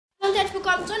herzlich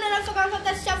willkommen zu einer neuen Folge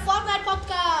des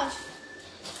Fortnite-Podcast.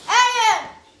 Ey!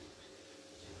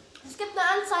 Es gibt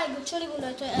eine Anzeige. Entschuldigung,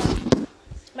 Leute.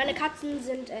 Meine Katzen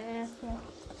sind,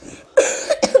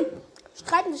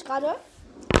 streiten sich gerade.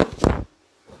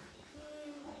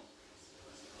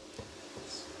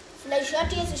 Vielleicht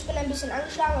hört ihr es, ich bin ein bisschen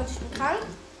angeschlagen, also ich bin krank.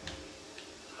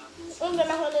 Und wir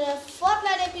machen eine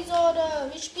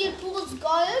Fortnite-Episode. Wir spielen pures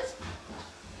Gold.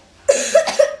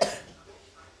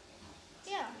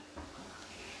 Ja.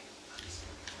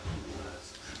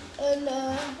 In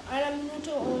einer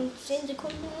Minute und 10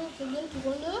 Sekunden beginnt die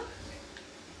Runde.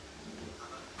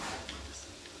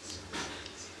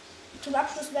 Zum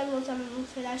Abschluss werden wir uns dann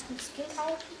vielleicht einen Skin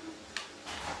kaufen.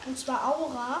 Und zwar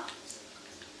Aura.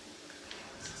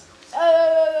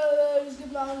 Es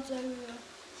gibt noch einen Skin.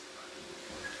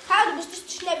 Ha, du bist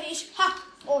nicht schnell wie ich. Ha!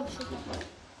 Oh, shit.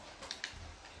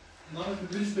 Nein,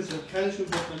 du willst bitte keine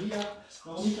Schublade.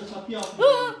 Warum nicht das Papier auf?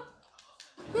 Ha!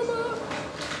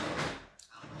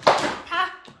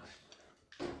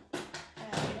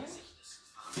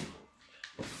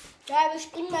 Ja, wir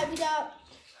springen mal wieder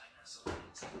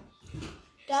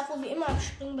da, wo wir immer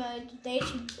abspringen, bei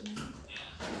Dating.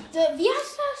 Wie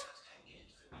heißt das?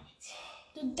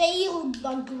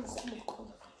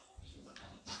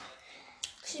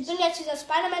 Ich bin jetzt dieser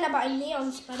Spider-Man, aber ein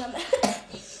Neon-Spider-Man.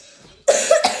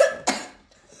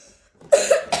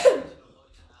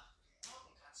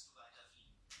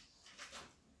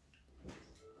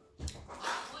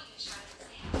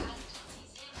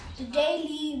 The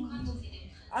Daily.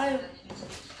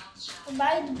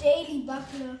 Bei The Daily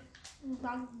Buckle. Oh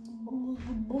mein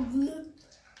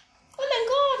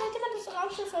Gott, hat jemand das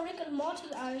Raumschiff von Rick und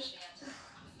Morty als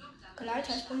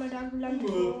Gleiter? Ich bin mal da gelandet.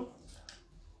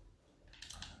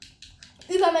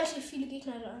 Übermenschlich viele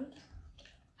Gegner dran.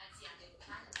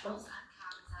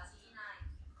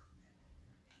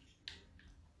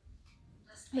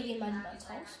 Wir gehen mal ins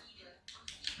Haus.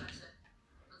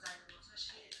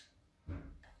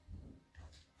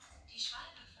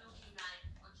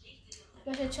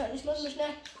 Ich muss mir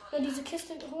schnell nur diese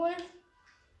Kiste holen.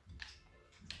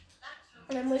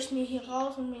 Und dann muss ich mir hier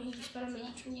raus und mir hier die Spider-Man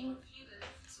anschauen.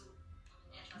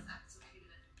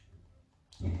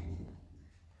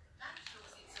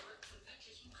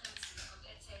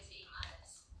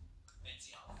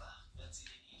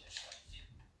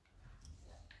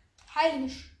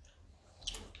 Heilig.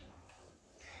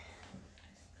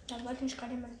 Da wollte mich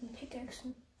gerade jemanden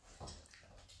pickaxen.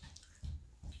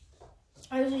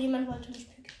 Also jemand wollte mich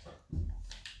pickaxen.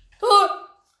 Oh!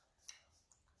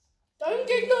 Dein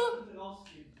Gegner!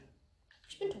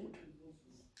 Ich bin tot.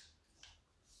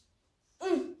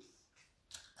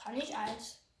 Kann ich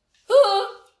als. Oh!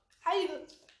 Heilige.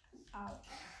 Au.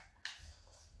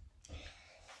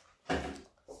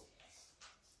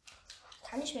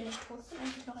 Kann ich, wenn ich tot bin,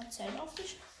 eigentlich noch erzählen auf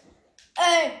dich?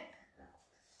 Ey!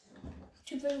 Der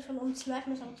Typ will mich von oben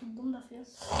snipen, ist aber zu dumm dafür.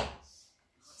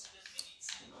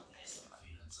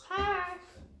 Hi!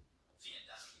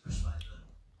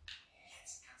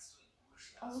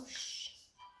 Oh,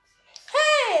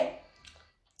 hey!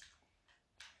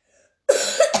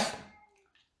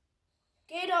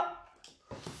 Geh doch!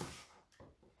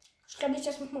 Ich glaube nicht,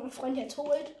 dass mich mein Freund jetzt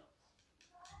holt.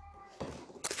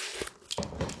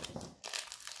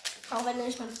 Auch wenn er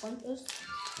nicht mein Freund ist.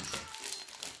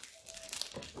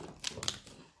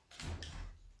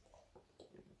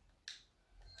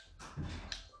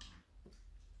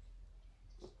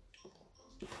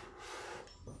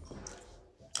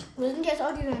 Wir sind jetzt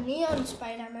auch dieser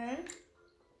Neon-Spider-Man.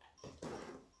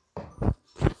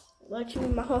 Leute, wir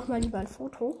machen auch mal lieber ein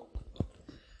Foto.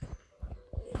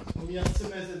 Und ihr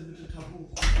Zimmer ist jetzt bitte tabu.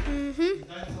 Mhm.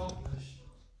 Deins auch nicht.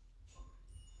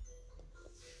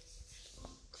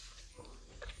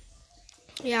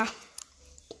 Ja.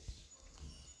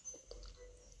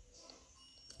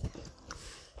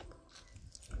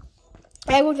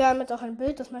 Ja gut, wir haben jetzt auch ein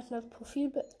Bild, das meint das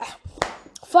Profilbild.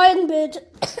 Folgenbild.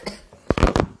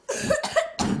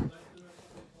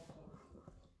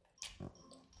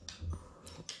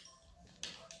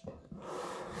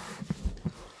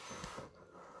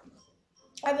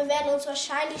 Aber wir werden uns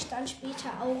wahrscheinlich dann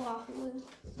später Aura holen.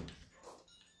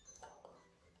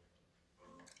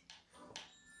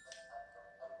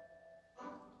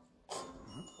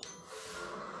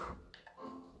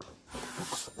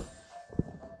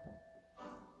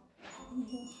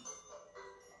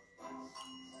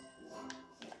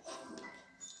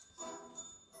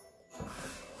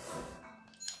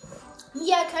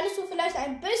 Mia, könntest du vielleicht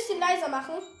ein bisschen leiser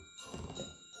machen?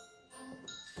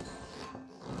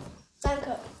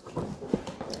 Danke.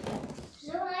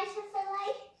 So leise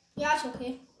vielleicht? Ja, ist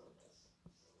okay.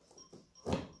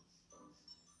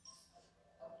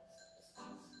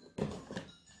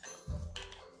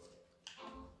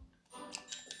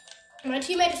 Mein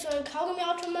Teammate ist so ein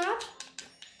Kaugummi-Automat.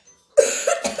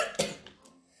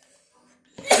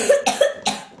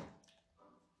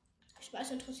 Ich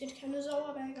weiß, interessiert keine Sau,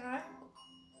 aber egal.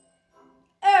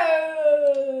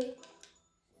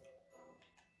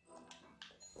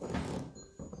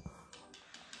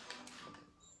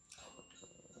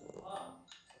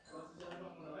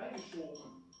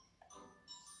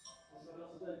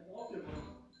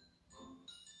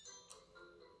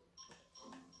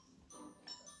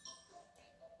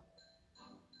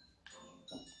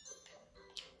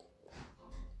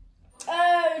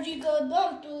 Die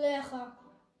Gott, du Lehrer.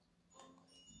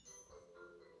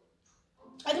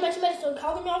 Also mein Teammate ist so ein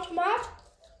Kaugummi-Automat.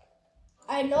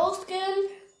 Ein No-Skin.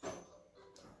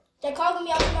 Der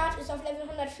Kaugummi-Automat ist auf Level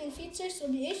 144,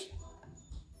 so wie ich.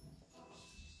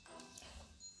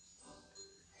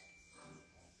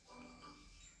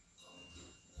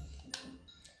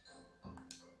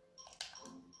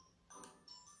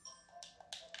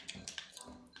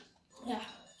 Ja.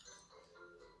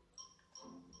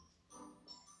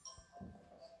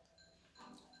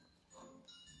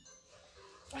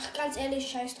 Ach, ganz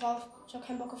ehrlich, scheiß drauf. Ich hab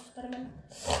keinen Bock auf Spider-Man.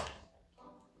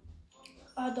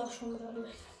 Ah, doch, schon gerade.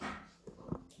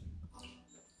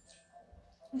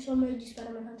 Ich schau mir die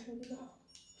Spider-Man-Handschuhe wieder.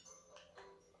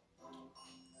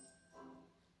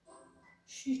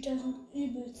 Schüch, da sind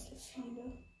übelst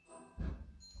viele.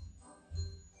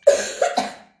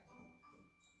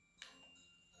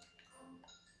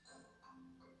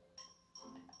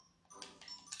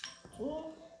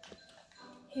 So.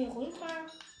 Hier runter.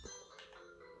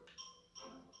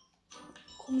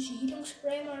 Komische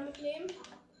Healing-Spray mal mitnehmen.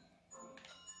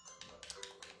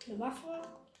 Eine Waffe.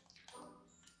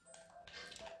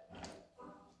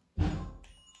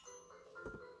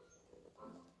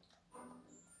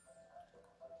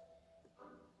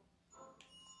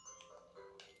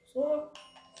 So.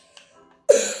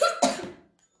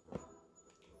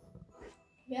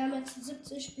 Wir haben jetzt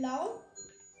 70 blau.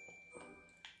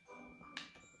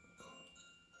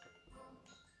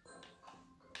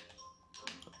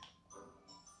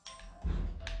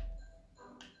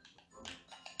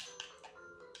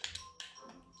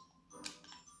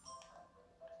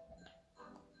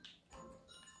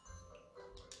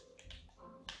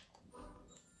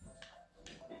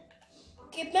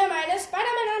 Gib mir meine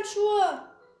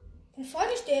Spider-Man-Handschuhe. Wie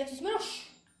folge ich dir jetzt? Ist mir doch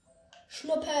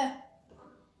Schnuppe.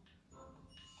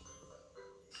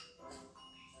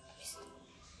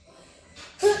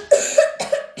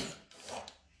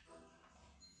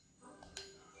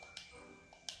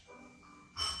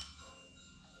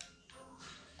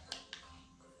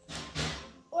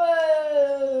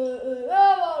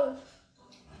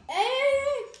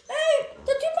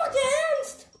 Der Typ macht ja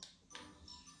ernst.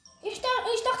 Ich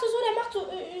dachte so, der macht so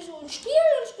ein Spiel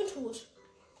und ich bin tot.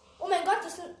 Oh mein Gott,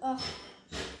 das sind... Ach.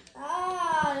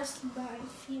 Das war ein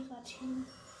Vierer-Team.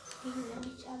 Gegen wir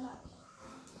nicht allein.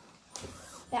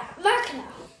 Ja, war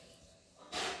klar.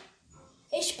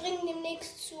 Ich springe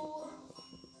demnächst zu...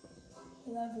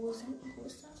 Ja, wo ist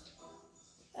das?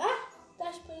 Ja,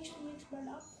 da springe ich demnächst mal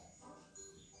ab.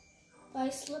 Bei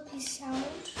Slippy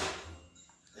Sound.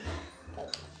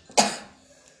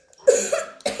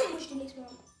 Muss ich demnächst mal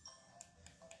ab.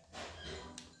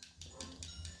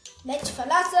 Match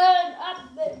verlassen,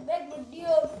 weg mit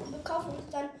dir. Wir kaufen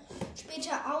uns dann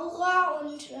später Aura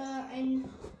und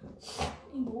ein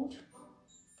Emote.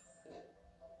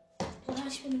 Oder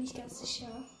ich bin mir nicht ganz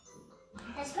sicher.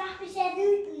 Das macht mich sehr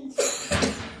wütend.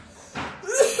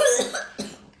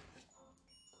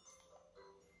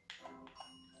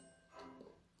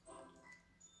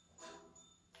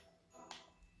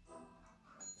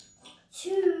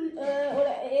 Tschüss.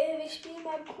 Wir spielen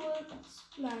mal kurz.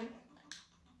 Nein.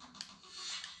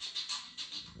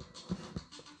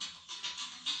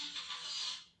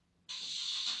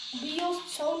 Bios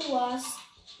Soundwas.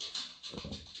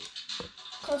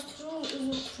 Kostüm ist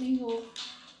ein Trio.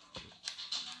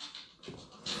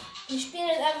 Wir spielen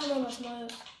jetzt einfach mal was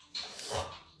Neues.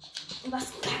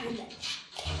 Was kein Mensch.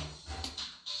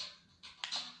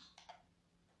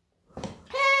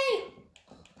 Hey!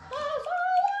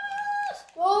 Was?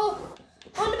 Oh!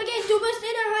 Und beginnt, du bist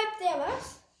innerhalb der was?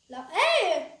 Hey!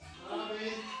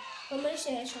 Warum bin ich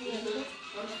denn jetzt schon wieder gut?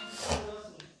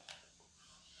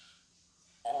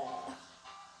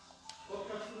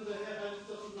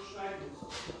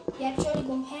 Ja,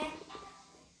 Entschuldigung, hä?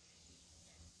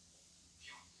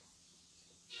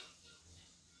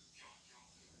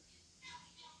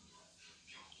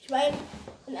 Ich war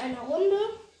in einer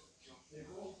Runde.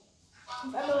 Auf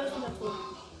einmal war ich wieder tot.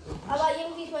 Aber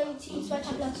irgendwie ist mein Team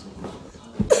zweiter Platz.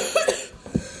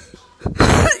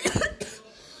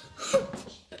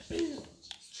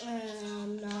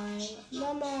 Nein.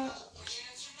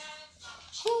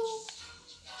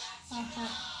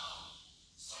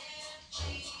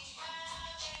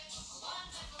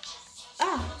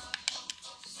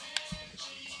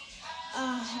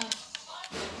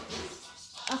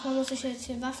 Warum muss ich jetzt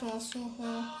hier Waffen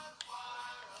aussuchen?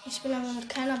 Ich bin aber mit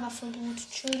keiner Waffe gut.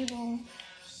 Entschuldigung.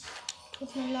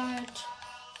 Tut mir leid.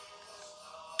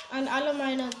 An alle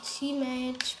meine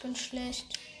Teammates. Ich bin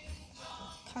schlecht.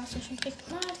 Kannst du schon Trick?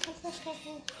 Nein, ich kann es nicht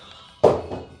schaffen.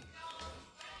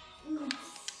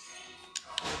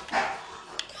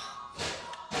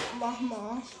 Mach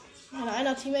mal. Mein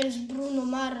einer Teammate ist Bruno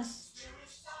Mars.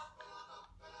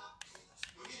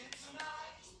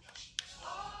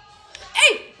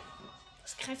 Ey!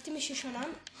 Was greift ihr mich hier schon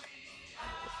an?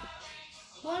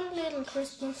 One little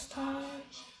Christmas time.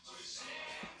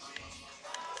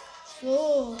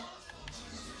 So.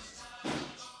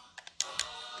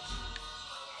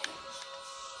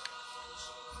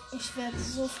 Ich werde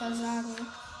so versagen.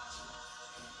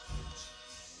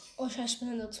 Oh, scheiße, ich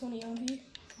bin in der Zone irgendwie.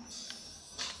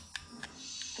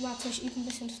 Warte, ich übe ein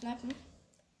bisschen snappen.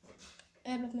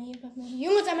 Bleib mir hier, bleib mir hier.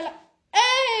 Junge, Sammler.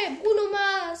 Ey, Bruno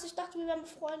Mars. Ich dachte, wir wären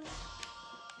befreundet.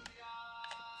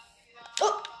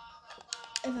 Oh.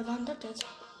 Ey, wer war denn das jetzt?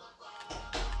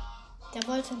 Der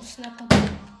wollte einen Snapper.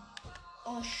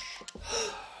 Oh,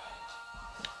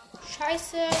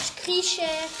 Scheiße, ich krieche.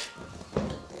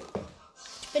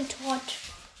 Ich bin tot.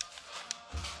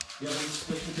 Ja, wenn ich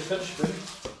mit dir fertig bin,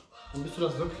 dann bist du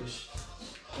das wirklich.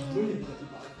 Ich will nicht überall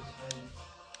verteilen.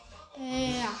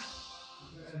 Ja.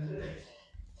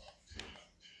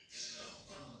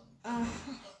 Aha.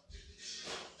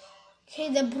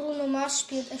 Okay, der Bruno Mars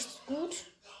spielt echt gut.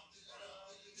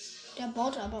 Der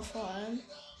baut aber vor allem.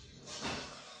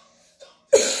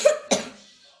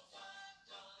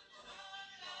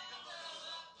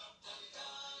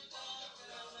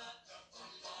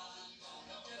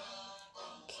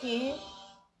 Okay.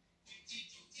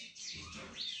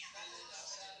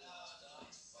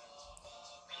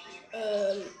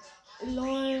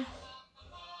 Lol.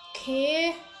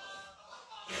 Okay.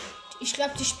 Ich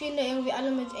glaube, die spielen da irgendwie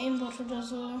alle mit Aimbot oder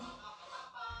so.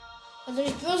 Also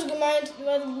nicht böse gemeint,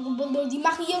 die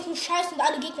machen hier irgendeinen Scheiß und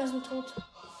alle Gegner sind tot.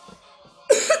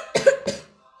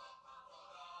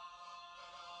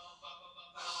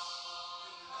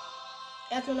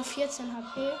 Er hat nur noch 14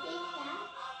 HP.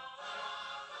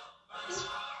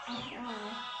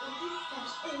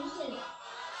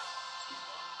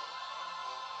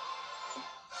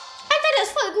 Alter, der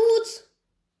ist voll gut.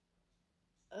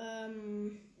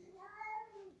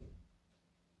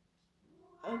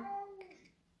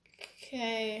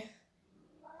 Okay.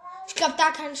 Ich glaube,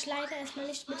 da kann ich leider erstmal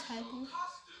nicht mithalten.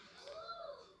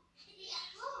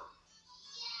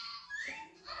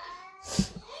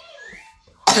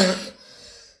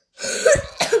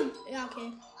 Ja,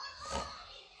 okay.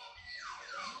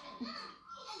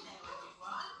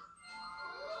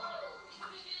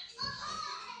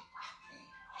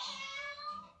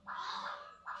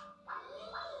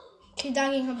 Okay,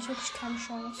 dagegen habe ich wirklich keine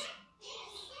Chance.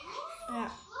 Ja.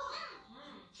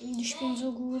 Die spielen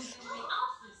so gut.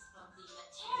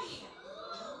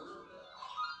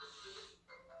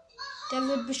 Der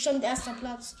wird bestimmt erster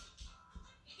Platz.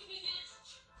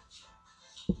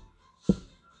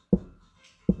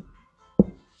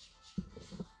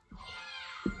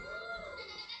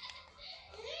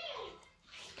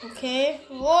 Okay.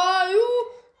 Oh,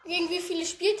 gegen wie viele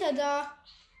spielt er da?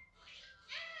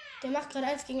 Der macht gerade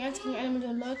 1 gegen 1 gegen 1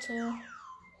 Million Leute.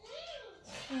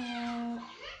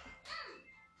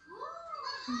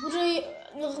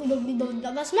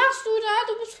 Bruder, was machst du da?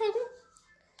 Du bist voll gut.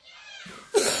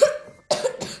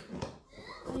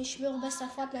 Ich schwöre, bester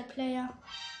Fortnite-Player.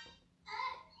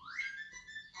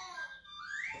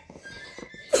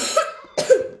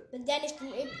 Wenn der nicht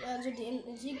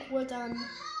den Sieg holt, dann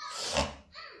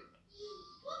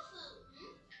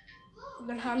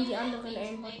haben die anderen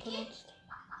Aimbot benutzt.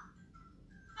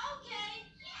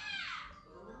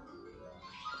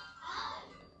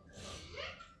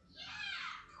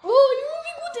 Oh,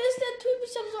 wie gut ist der Typ?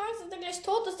 Ich habe so Angst, dass er gleich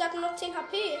tot ist. Der hat nur noch 10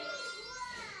 HP.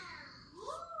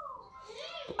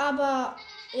 Aber,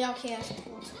 ja, okay, er ist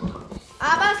tot.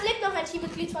 Aber es lebt noch ein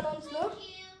Teammitglied von uns, ne?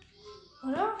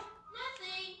 Oder?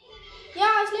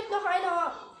 Ja, es lebt noch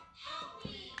einer.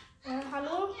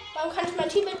 Hallo? Warum kann ich mein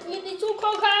Teammitglied nicht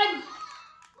zugucken?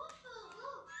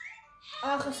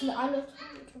 Ach, es sind alle tot.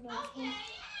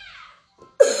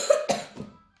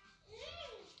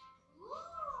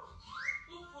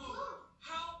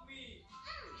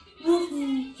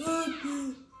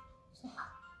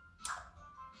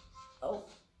 Oh.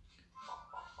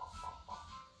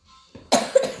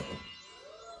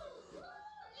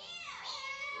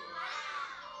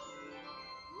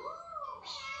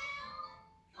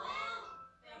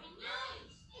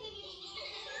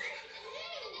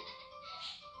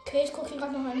 Okay, ich gucke hier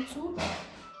gerade noch einen zu.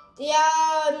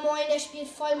 Ja, moin, der spielt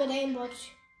voll mit Aimbot.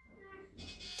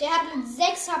 Der hat mit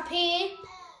 6 HP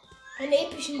einen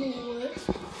epischen geholt.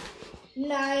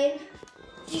 Nein.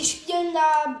 Die spielen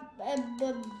da.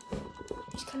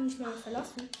 Ich kann mich mal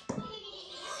verlassen.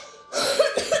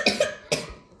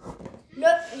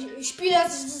 Ich spiele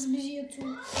das hier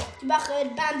zu. Die mache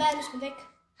Bam Bam, ich bin weg.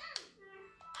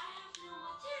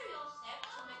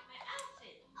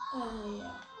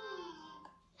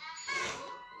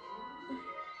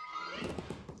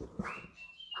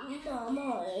 Ja.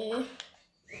 Mama, ey.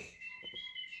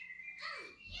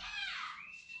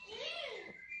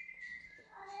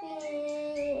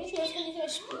 Ich weiß nicht,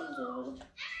 was ich spielen soll.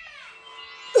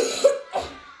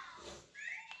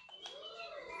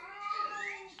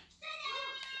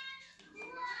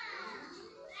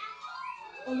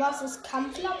 Und was ist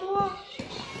Kampflabor?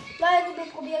 Leute,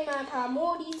 wir probieren mal ein paar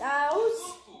Modis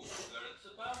aus.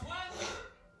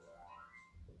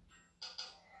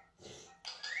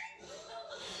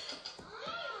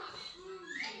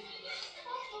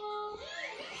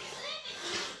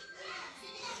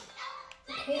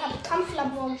 Okay, ich habe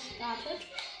Kampflabor gestartet.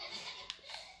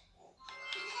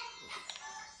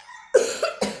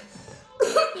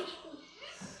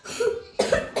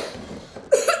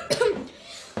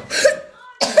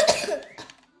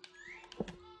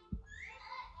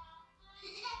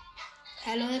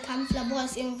 Hallo, Kampflabor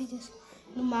ist irgendwie das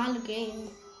normale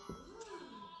Game.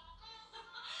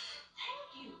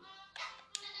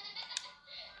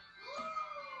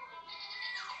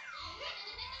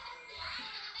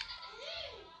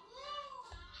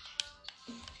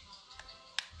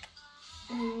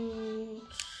 Und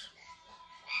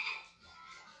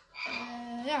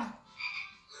ja.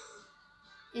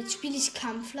 Jetzt spiele ich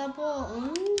Kampflabor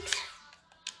und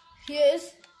hier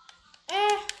ist.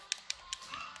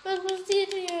 Was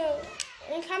passiert hier?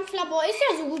 Ein Kampflabor ist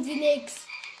ja so gut wie nix.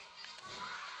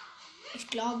 Ich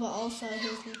glaube außer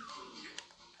Hilfen.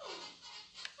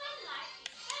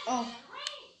 Oh.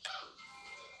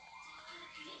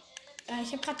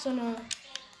 Ich habe gerade so eine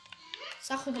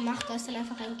Sache gemacht, da ist dann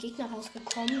einfach ein Gegner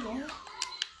rausgekommen. So.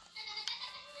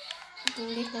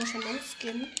 Den Gegner schon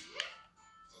losgehen.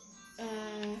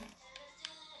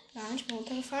 Nein, ich bin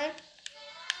runtergefallen.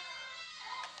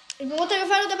 Ich bin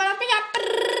runtergefallen und der Ball hat mich ab.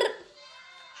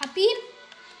 Habib?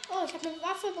 Oh, ich habe eine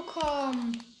Waffe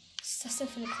bekommen. Was ist das denn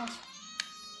für eine Kraft?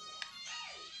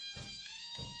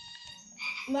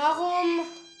 Warum?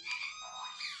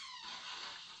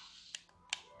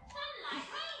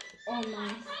 Oh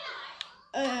nein.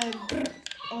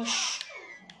 Oh, ich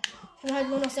habe halt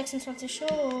nur noch 26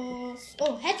 Schuss.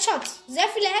 Oh, Headshots. Sehr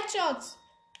viele Headshots.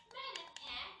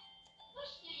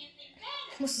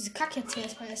 Ich muss diese Kacke jetzt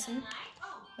erstmal essen.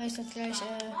 Weil ich sonst gleich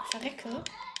verrecke.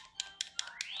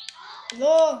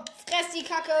 So, fress die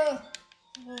Kacke.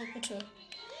 So, bitte.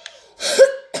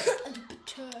 Also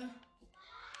bitte.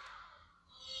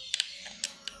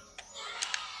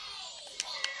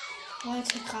 Ich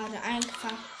wollte gerade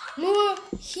einfach nur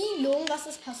Heilung. Was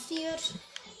ist passiert?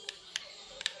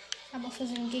 Ich habe auch für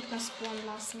den Gegner spawnen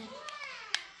lassen.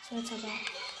 So, jetzt aber.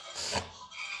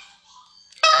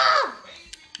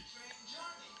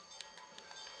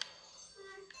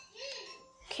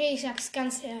 Okay, ich sag's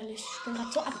ganz ehrlich. Ich bin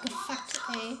gerade so abgefuckt,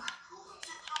 ey.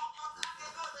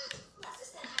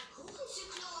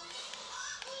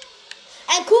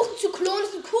 Ein Kuchen zu klonen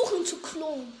ist ein Kuchen zu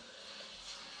klonen.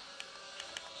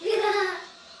 Ja.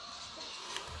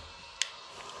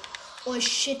 Oh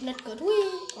shit, not good.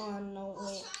 Wee. Oh no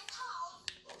way.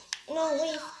 No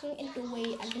way, in the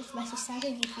way. Alles, was ich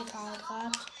sage, geht viral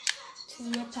gerade.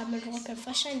 Zum Rapper mit Rocket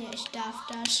Verschschein. Ja, ich darf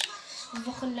das.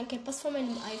 Wochenlang geht was von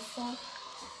meinem iPhone.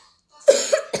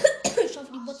 Ich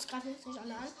hoffe, die Bots gerade nicht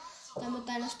alle an. Dann mit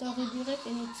deiner Story direkt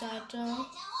in die Seite.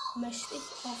 Möchte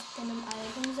ich auf deinem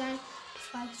Album sein? Ich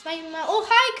frage zweimal. Oh,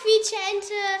 hi,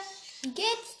 Quietscheente. Wie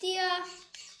geht's dir?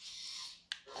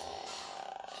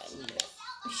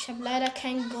 Ich habe leider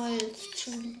kein Gold.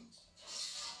 Entschuldigung.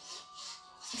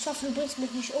 Ich hoffe, du bringst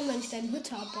mich nicht um, wenn ich deine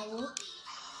Hütte abbaue.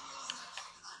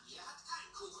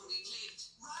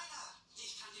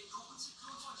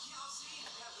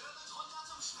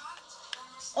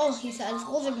 Oh, hier ist ja alles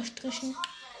rosa gestrichen.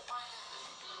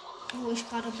 Wo ich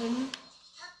gerade bin.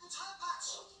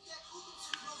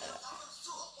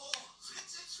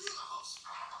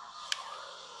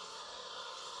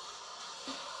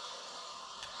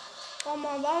 Oh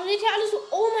Mann, warum sieht hier alles so...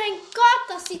 Oh mein Gott,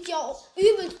 das sieht ja auch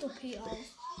übelst okay aus.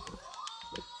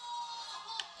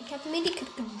 Ich habe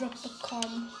Medikit gedroppt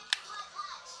bekommen.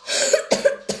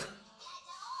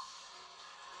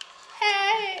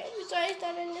 Hey, wie soll ich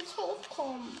da denn jetzt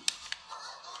hochkommen?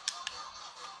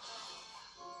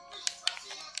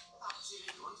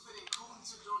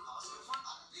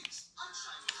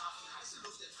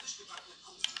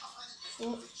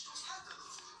 So.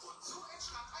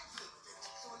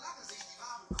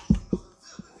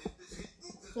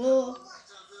 So.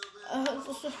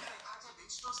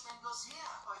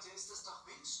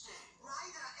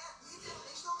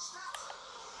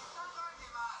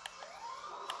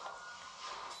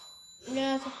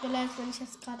 Ja, tut mir leid, wenn ich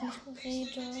jetzt gerade nicht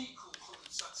rede.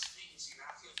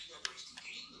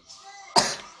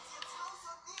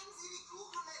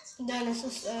 Ja, das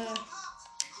ist,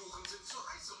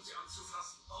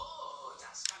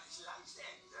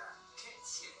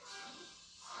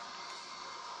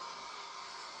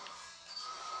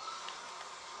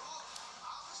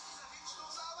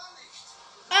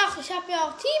 Ach, ich habe ja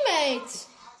auch Teammates.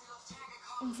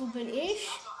 Und wo bin ich?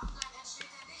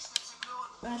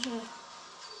 Warte.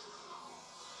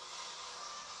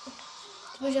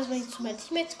 Jetzt muss ich erstmal zu meinen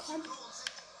Teammates kommen.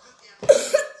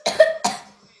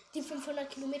 Die 500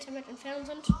 Kilometer weit entfernt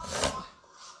sind.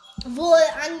 Wohl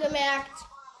angemerkt.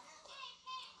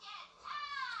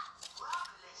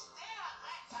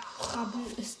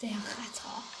 Rabbel ist der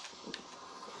Retter.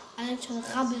 Allein schon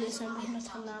Rabbel ist ein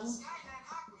behinderter Name.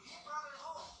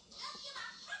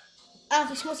 Ach,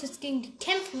 ich muss jetzt gegen die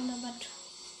kämpfen oder was?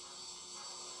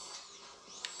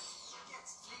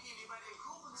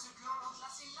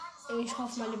 Ich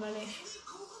hoffe mal lieber nicht.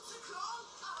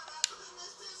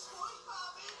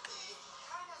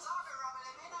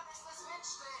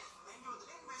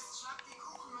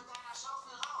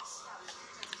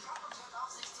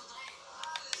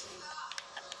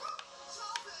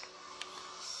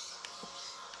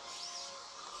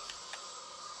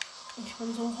 Ich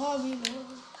bin so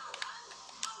hobbylos.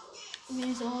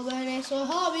 Wieso bin ich so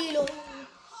hobbylos?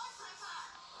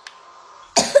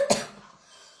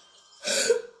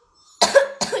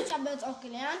 Ich habe jetzt auch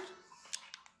gelernt,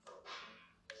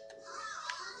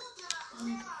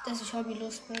 dass ich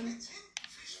hobbylos bin.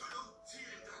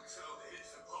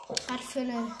 Was für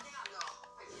eine...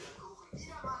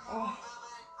 Oh.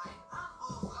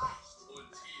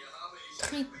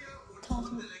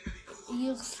 3000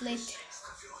 years later.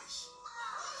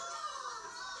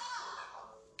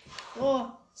 Oh.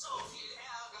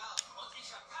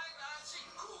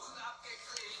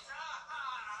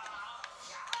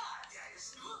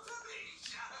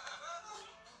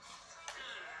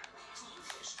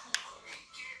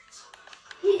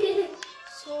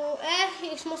 So,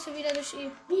 ich muss hier wieder durch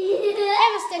ihn.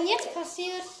 Was ist denn jetzt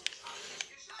passiert?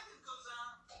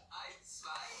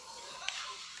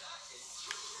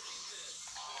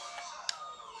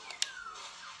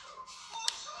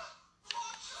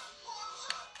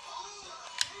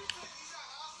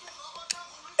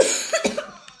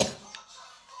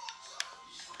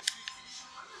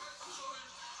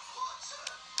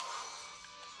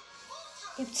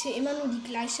 Gibt es hier immer nur die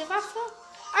gleiche Waffe?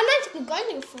 Ah nein, ich habe eine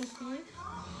goldene gefunden.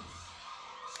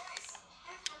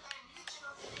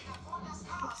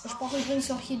 Ich brauche übrigens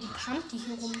auch hier die Pump, die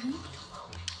hier rumliegt.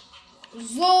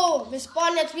 So, wir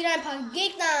spawnen jetzt wieder ein paar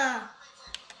Gegner.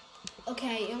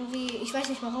 Okay, irgendwie, ich weiß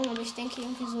nicht warum, aber ich denke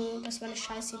irgendwie so, das war eine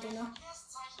scheiß Idee, ne?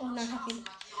 Oh nein, hab ihn.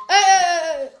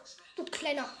 Du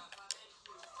kleiner.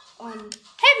 Und,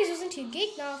 hey, wieso sind hier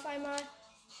Gegner auf einmal?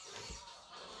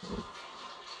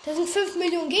 Da sind 5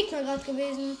 Millionen Gegner gerade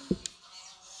gewesen.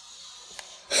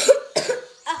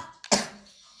 Ach,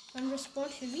 dann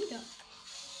respawnt hier wieder.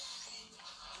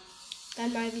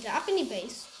 Dann mal wieder ab in die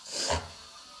Base.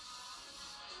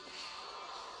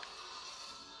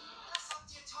 Das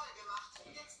habt ihr toll gemacht.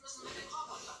 Jetzt müssen wir den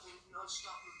Roboter finden und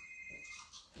stoppen.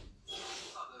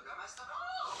 Frau Bürgermeister.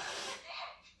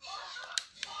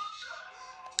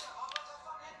 Der Roboter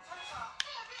von Herrn Pfeffer.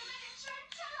 Der will mir den schönen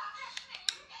Teller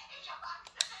wegnehmen. Ich hab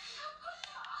Angst, dass er so gut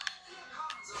macht. Wir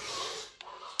kommen sofort.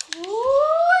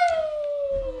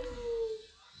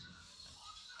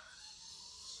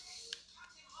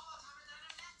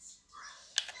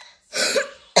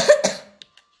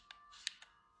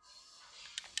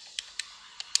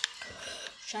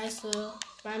 Scheiße,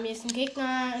 bei mir ist ein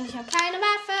Gegner und ich habe keine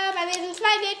Waffe. Bei mir sind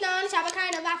 2 Gegner und ich habe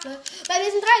keine Waffe. Bei mir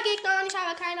sind 3 Gegner und ich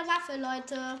habe keine Waffe,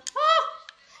 Leute. Oh,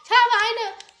 ich habe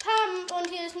eine Pump und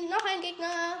hier ist noch ein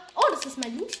Gegner. Oh, das ist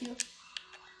mein Loot hier.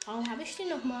 Warum habe ich den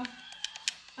nochmal?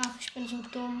 Ach, ich bin so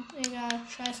dumm. Egal,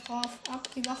 scheiß drauf. Ab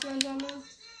die Waffen einsammeln.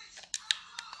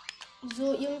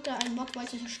 So, irgendein Bot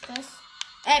wollte ich Stress.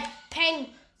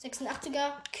 Peng.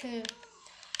 86er, Kill.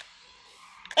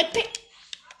 Peng.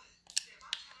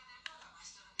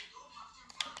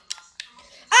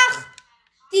 Ach,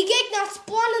 die Gegner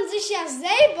spawnen sich ja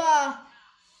selber.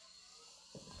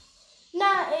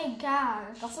 Na,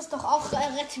 egal. Das ist doch auch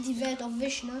Rette die Welt auf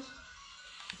Wish, ne?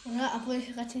 Oder? Obwohl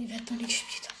ich Rette die Welt noch nicht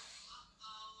gespielt habe.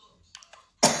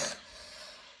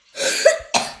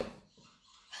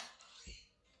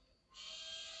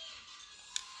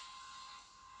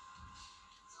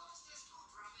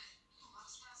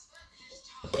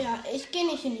 Ja, ich gehe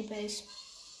nicht in die Base.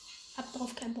 Hab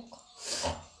drauf keinen Bock.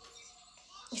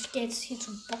 Ich gehe jetzt hier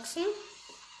zum Boxen.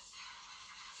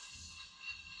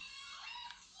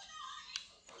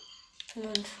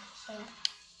 Und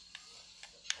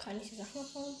kann ich die Sachen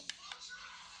abbauen?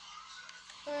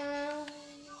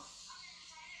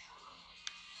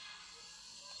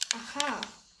 Aha.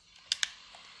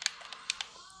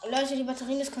 Leute, die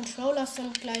Batterien des Controllers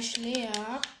sind gleich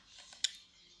leer.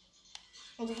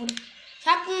 Also ich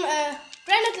habe einen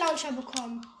Granite Launcher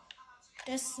bekommen.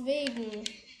 Deswegen.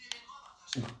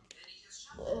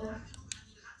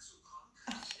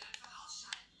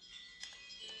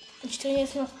 Ich drehe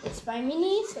jetzt noch 2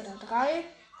 Minis oder 3.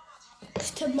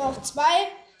 Ich tippe mal auf 2.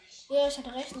 Ja, ich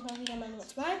hatte recht, das war wieder meine Nummer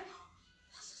 2.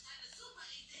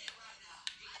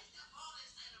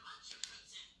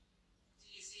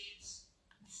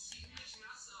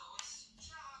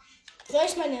 Soll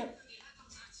ich meine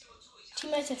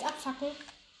Teammates jetzt abfacken?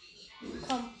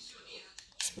 Komm.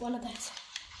 Ich spawne da jetzt.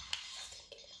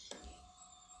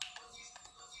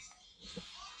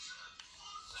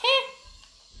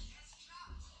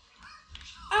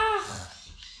 Ach.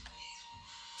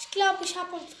 Ich glaube, ich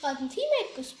habe uns gerade ein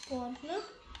Teammate gespawnt, ne?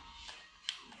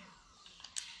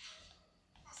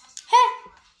 Hä?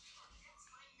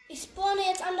 Ich spawne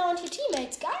jetzt andauernd hier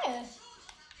Teammates. Geil.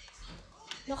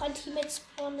 Noch ein Teammate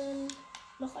spawnen.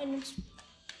 Noch einen.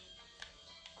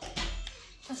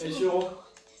 Echo.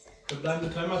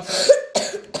 Verbleibende Timerzeit.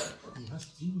 Du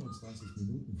hast 27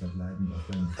 Minuten verbleibend auf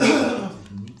deinem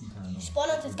 50 Minuten Timer. Ich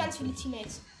spawne uns jetzt ganz viele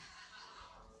Teammates.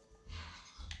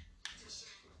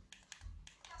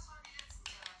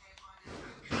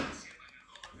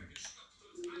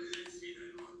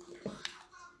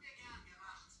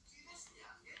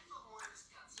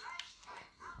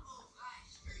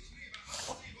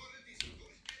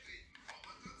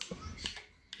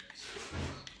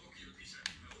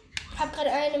 Ich habe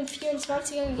gerade einem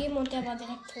 24er gegeben und der war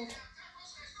direkt tot.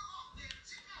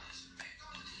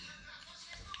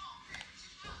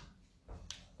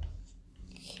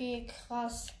 Okay,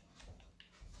 krass.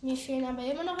 Mir fehlen aber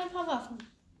immer noch ein paar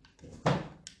Waffen.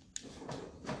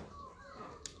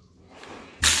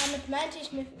 Damit meinte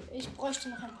ich, ich bräuchte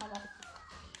noch ein paar Waffen.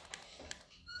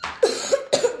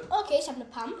 Okay, ich habe eine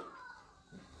Pump.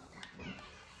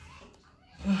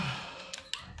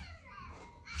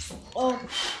 Oh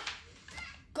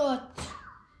Gott.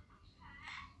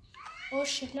 Oh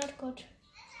shit, not good.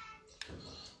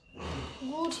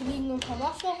 Gut, hier liegen ein paar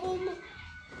Waffen rum.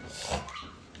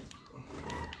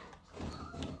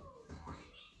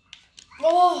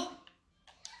 Oh.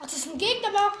 Ach, das ist ein Gegner,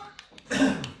 aber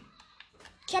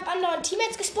ich habe andere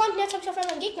Teammates gespawnt und jetzt habe ich auf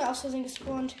einmal einen Gegner aus Versehen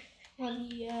gespawnt. Ja,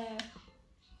 wie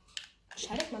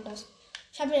scheidet man das?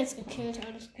 Ich habe ihn jetzt gekillt,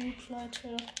 alles gut,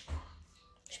 Leute.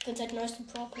 Ich bin seit neuestem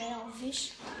Pro-Player auf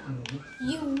Wish.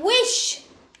 You wish!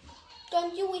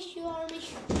 Don't you wish you are me?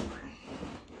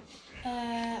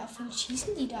 Auf wen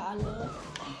schießen die da alle?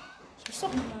 Hier ist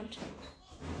doch niemand.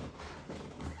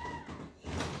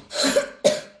 Ich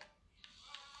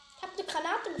habe eine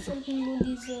Granate gefunden, nur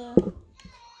diese.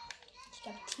 Ich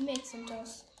glaube, Teammates sind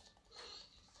das.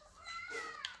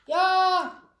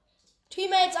 Ja!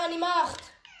 Teammates an die Macht!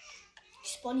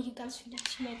 Ich spawne hier ganz viele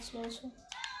Teammates, Leute.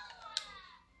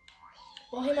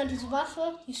 Braucht jemand diese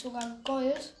Waffe? Die ist sogar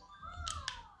Gold.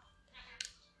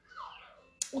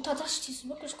 Und tatsächlich, die ist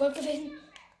wirklich Gold gewesen.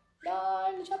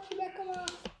 Nein, ich hab sie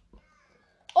weggemacht.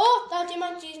 Oh, da hat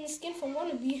jemand diesen Skin von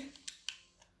Wannabe.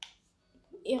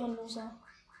 Ehrenloser.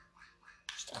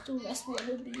 Ich dachte, du wärst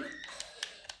Wannabe.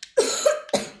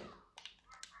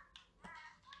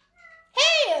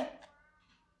 Hey!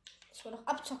 Das war doch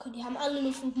Abzocke. Die haben alle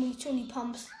nur 5 Munition, die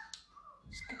Pumps.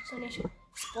 Das gibt's ja nicht.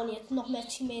 Ich spawn jetzt noch mehr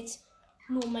Teammates.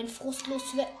 Nur um meinen Frust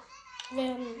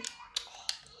loszuwerden.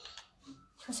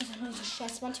 Ich muss jetzt mal diese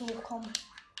scheiß Wand hier hochkommen.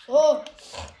 So.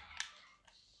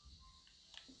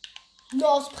 Nur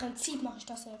aus Prinzip mache ich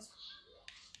das jetzt.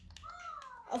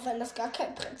 Auch wenn das gar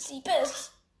kein Prinzip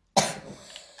ist.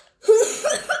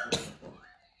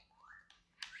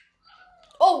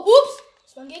 Oh, ups.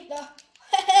 Das war ein Gegner.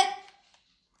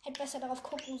 Hätte besser darauf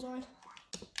gucken sollen.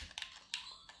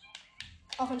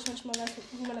 Auch wenn ich manchmal weiß,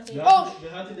 wie man das sieht. Oh!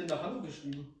 Wer hat dir denn da Hallo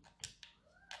geschrieben?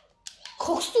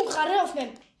 Guckst du gerade auf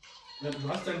meinem... Ja, du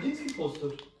hast dein Dings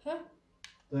gepostet. Hä?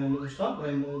 Dein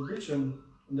Bildschirm.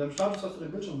 In deinem Status hast du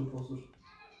den Bildschirm gepostet.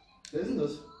 Wer ist denn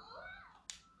das?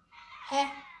 Hä?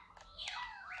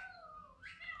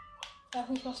 Ich weiß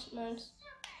nicht, was du meinst.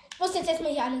 Ich muss jetzt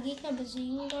erstmal hier alle Gegner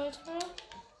besiegen, Leute.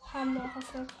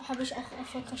 Habe ich auch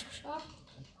erfolgreich geschafft.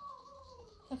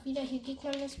 Ich habe wieder hier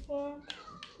Gegner gespawnt.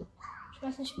 Ich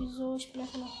weiß nicht wieso, ich bin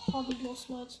einfach noch hobbylos,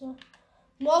 Leute.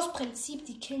 Nur aus Prinzip,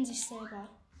 die killen sich selber.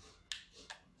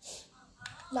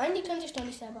 Nein, die können sich doch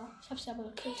nicht selber. Ich hab sie aber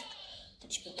gekillt.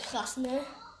 Ich bin krass, ne?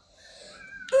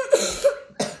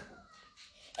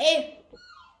 Ey!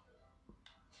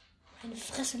 Meine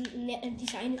Fresse,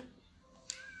 diese eine.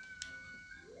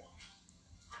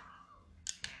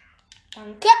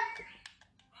 Danke!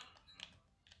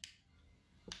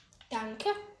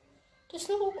 Danke! Das ist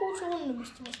eine gute Runde,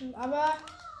 müsst ihr wissen. Aber.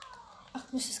 Ach,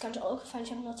 mir ist das gar nicht aufgefallen.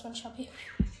 Ich habe nur 20 HP.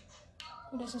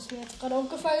 Gut, dass es mir jetzt gerade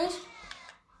aufgefallen ist.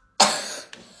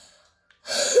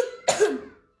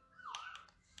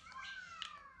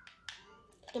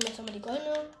 Ich nehme jetzt nochmal die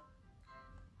goldene.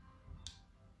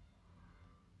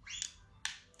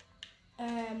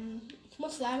 Ich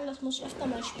muss sagen, das muss ich öfter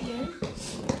mal spielen.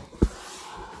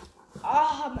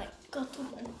 Oh mein Gott,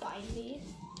 tut mein Bein weh.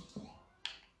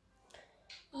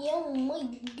 Oh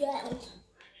mein Gott.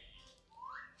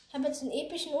 Ich habe jetzt einen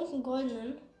epischen und einen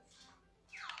goldenen.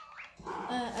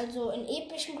 Also einen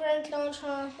epischen Grand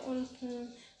Launcher und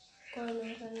einen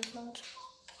goldenen Grand Launcher.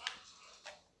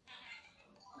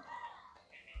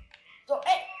 So,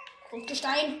 ey!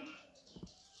 Grundgestein!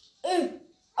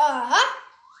 Aha!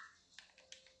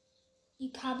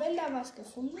 Ich habe da was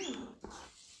gefunden.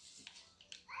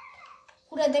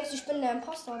 Oder denkst du, ich bin der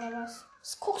Imposter oder was?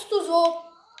 Was guckst du so?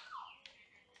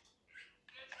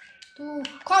 Du,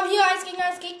 komm hier, 1 gegen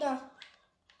 1 Gegner.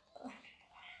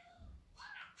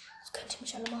 Das könnte ich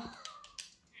mich alle machen.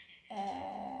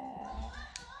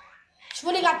 Ich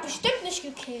wurde gerade bestimmt nicht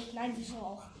gekillt. Nein, wieso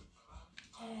auch?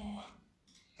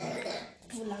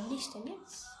 Wo lande ich denn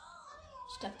jetzt?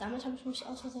 Ich glaube, damit habe ich mich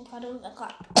aus Versehen gerade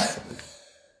umgerannt.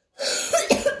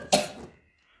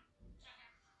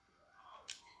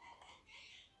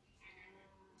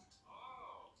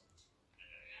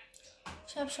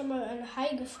 Ich habe schon mal einen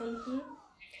Hai gefunden.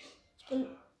 Ich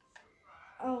bin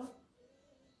auf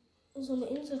so eine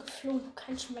Insel geflogen, wo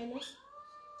kein Schwein ist.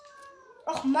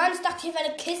 Och Mann, ich dachte, hier wäre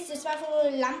eine Kiste. Es war einfach nur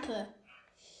eine Lampe.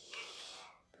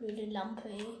 Blöde Lampe,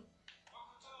 ey.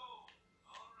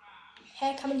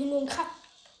 Hä, kann man hier nur einen Krab?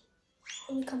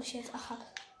 Und wie komme ich hier jetzt? Ach, hab.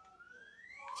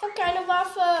 Ich habe keine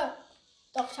Waffe.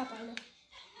 Doch, ich habe eine.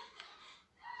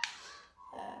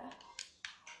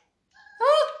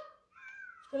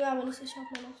 Ich bin mir aber nicht sicher,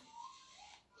 ob man das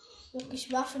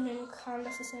wirklich Waffe nennen kann.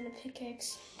 Das ist ja eine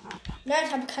Pickaxe. Nein,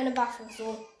 ich habe keine Waffe.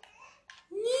 So.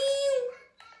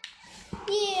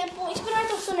 Yeah, boah, ich bin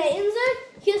halt auf so einer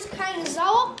Insel. Hier ist keine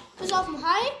Sau. Bis auf den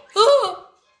Hai.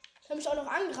 Der mich auch noch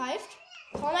angreift.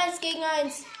 Komm, 1 gegen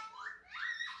 1.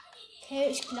 Okay,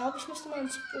 ich glaube, ich müsste mal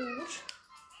ins Boot.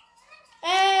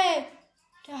 Ey!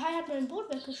 Der Hai hat mein Boot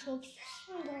weggeschubst. Was ist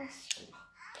denn das?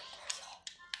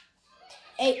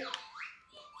 Ey!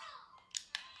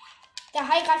 Der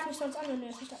Hai greift mich sonst an, wenn er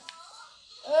ist nicht da.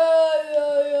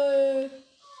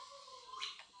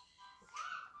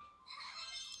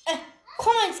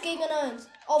 Komm, 1 gegen 1.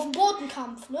 Auf dem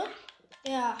Botenkampf, ne?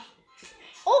 Ja.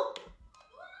 Oh!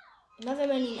 Immer wenn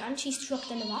man ihn anschießt, droppt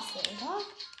er eine Waffe, oder?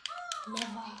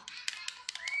 Never.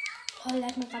 Toll, er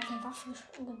hat mir gerade eine Waffe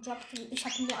gedroppt und ich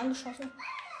habe ihn nur angeschossen.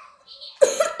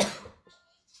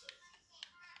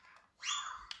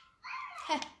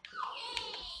 Hä?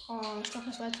 Oh, ich glaube,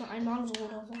 das war jetzt nur einmal so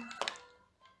oder so.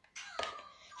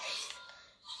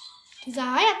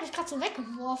 Dieser Hai hat mich gerade so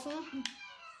weggeworfen.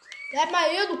 Bleib mal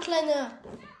hier, du Kleine.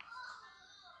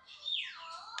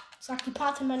 Sagt die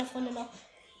Patin meiner Freundin noch.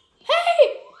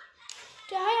 Hey!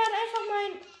 Der Hai hat einfach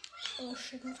mein... Oh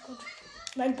shit, nicht gut.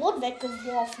 Mein Boot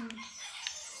weggeworfen.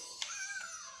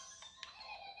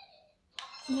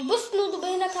 Wo bist du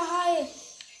behinderter Hai?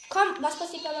 Komm, was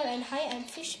passiert, wenn man ein Hai einen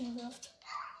Fisch hinwirft?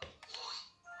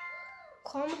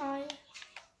 Komm, Hai.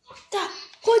 Da,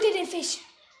 hol dir den Fisch.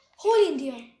 Hol ihn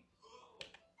dir.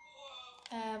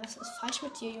 Was ist falsch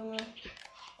mit dir, Junge?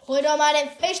 Hol doch mal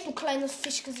den Fisch, du kleines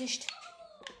Fischgesicht.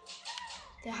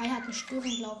 Der Hai hat eine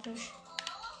Störung, glaub ich.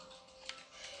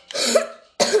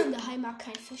 Der Hai mag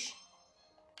keinen Fisch.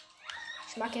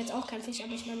 Ich mag jetzt auch keinen Fisch,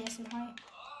 aber ich meine, er ist ein Hai.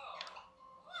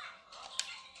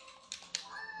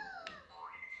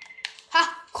 Ha,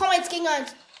 komm 1 gegen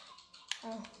 1.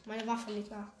 Oh, meine Waffe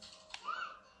liegt da.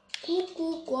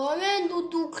 Komm,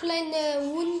 du kleine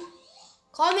Hund.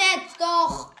 Komm jetzt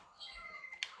doch.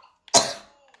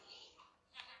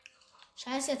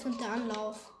 Scheiße, jetzt nimmt der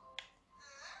Anlauf.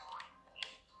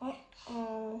 Oh,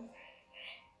 oh.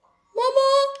 Mama!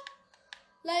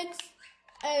 Likes.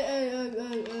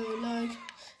 Like.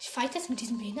 Ich fight jetzt mit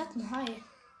diesem behinderten Hai.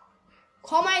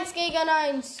 Komm 1 gegen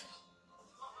 1.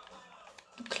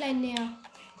 Du klein Näher.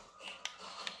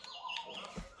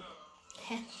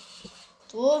 Hä?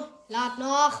 So, lad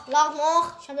noch.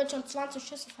 Ich habe jetzt schon 20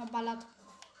 Schüsse verballert.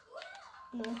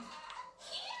 No.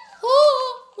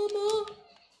 Mama.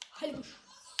 Heilige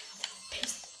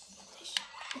Piss dich.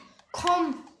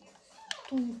 Komm,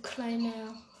 du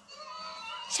kleiner.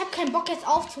 Ich habe keinen Bock jetzt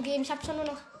aufzugeben. Ich habe schon nur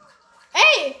noch...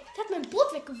 Ey, der hat mein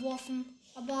Boot weggeworfen.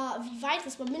 Aber wie weit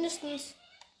ist man? Mindestens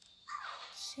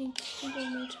 10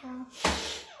 Kilometer.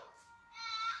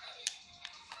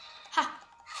 Ha,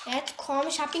 jetzt komm,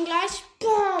 ich hab ihn gleich.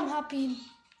 Boom, hab ihn.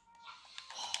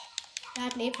 Er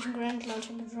hat einen epischen Grand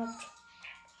Launcher gedroppt.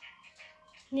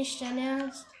 Nicht dein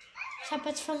Ernst. Ich habe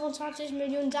jetzt 25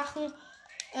 Millionen Sachen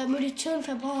Munition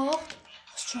verbraucht.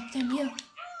 Was droppt er mir?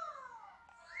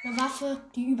 Eine Waffe,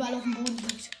 die überall auf dem Boden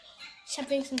liegt. Ich habe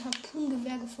wenigstens ein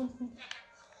Harpunengewehr gefunden.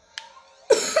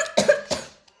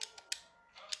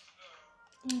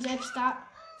 Und selbst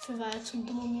dafür war er zu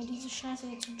dumm, um mir diese Scheiße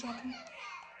hier zu droppen.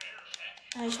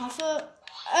 Ich hoffe...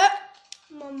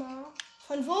 Mama.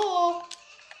 Von wo?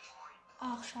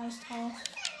 Ach, scheiß drauf.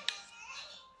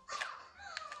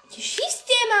 Hier schießt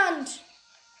jemand.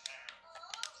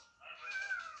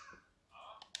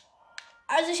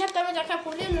 Also ich habe damit ja kein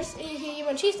Problem, dass hier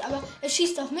jemand schießt, aber es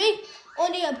schießt auf mich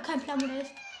und ich habe kein Plan, wo der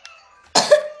ist.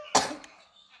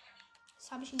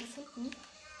 Jetzt habe ich ihn gefunden.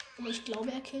 Aber ich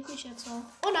glaube, er killt mich jetzt auch.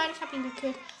 Oh nein, ich habe ihn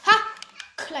gekillt. Ha!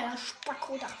 Kleiner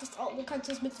Spacko, dachtest auch, du kannst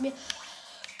es mit mir...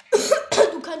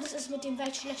 Du könntest es mit dem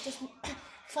weltschlechtesten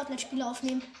Fortnite-Spieler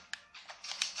aufnehmen.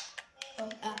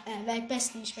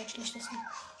 Weltbesten, nicht weltschlechtesten.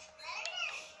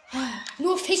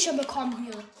 Nur Fische bekommen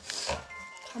hier.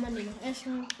 Kann man die noch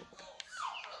essen?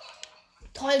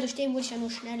 Toll, durch den wurde ich ja nur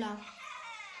schneller.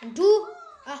 Und du?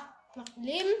 Machst ein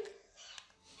Leben.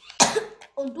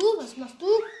 Und du? Was machst du?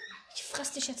 Ich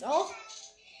fress dich jetzt auch.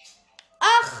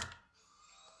 Ach!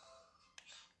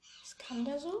 Was kann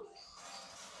der so?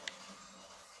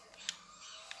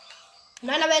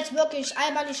 Nein, aber jetzt wirklich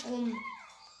einmal nicht rum.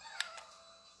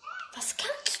 Was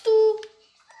kannst du?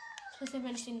 Was ist denn,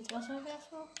 wenn ich den ins Wasser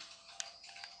werfe?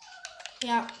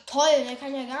 Ja, toll, der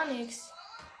kann ja gar nichts.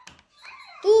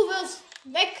 Du wirst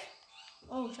weg.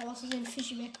 Oh, ich habe aus Versehen einen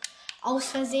Fischi weg. Aus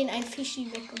Versehen ein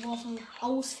Fischi weggeworfen.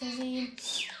 Aus Versehen.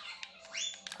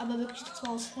 Aber wirklich, das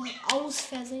war aus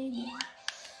Versehen.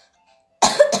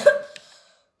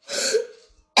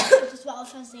 Das war aus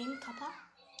Versehen, Papa.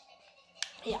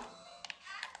 Ja.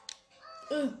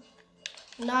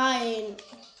 Nein.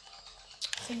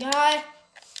 Egal.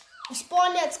 Wir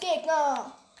spawnen jetzt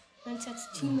Gegner. Wenn es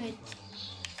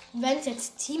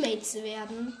jetzt Teammates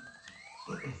werden.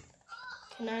 Okay,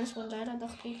 nein, es waren leider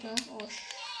doch Gegner. Oh,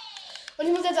 und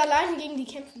ich muss jetzt alleine gegen die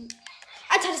kämpfen.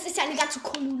 Alter, das ist ja eine ganze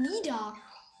Kolonie da.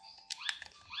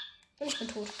 Und ich bin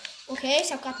tot. Okay,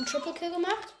 ich habe gerade einen Triple Kill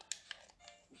gemacht.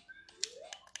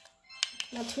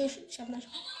 Natürlich, ich habe nicht...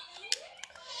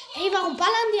 Hey, warum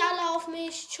ballern die alle auf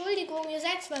mich? Entschuldigung, ihr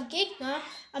seid zwar Gegner,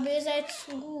 aber ihr seid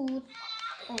zu gut.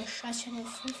 Oh, scheiße, ich habe eine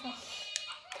 5.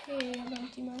 Okay, aber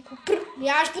die mal gucken.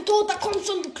 Ja, ich bin tot, da kommt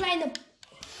schon du kleine...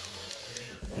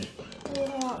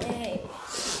 Oh, ey.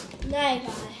 Na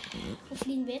egal. Wo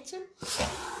fliegen wir jetzt hin?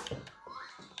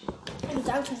 Ich würde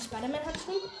sagen, zum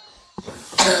Spider-Man-Handschuh.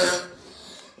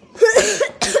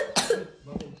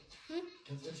 Warum?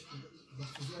 Ganz ehrlich,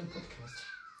 machst du so einen Podcast?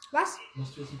 Was?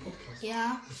 Machst du jetzt einen Podcast?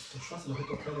 Ja. Das ist doch scheiße, da hört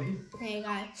doch keiner hin. Nee,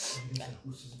 egal.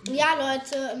 Ja. Ja,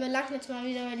 Leute, wir lachen jetzt mal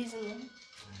wieder bei diesem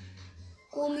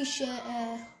komische,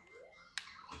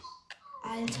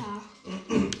 Alter.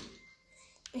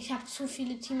 Ich habe zu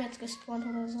viele Teammates gespawnt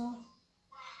oder so.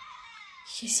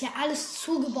 Hier ist ja alles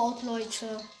zugebaut,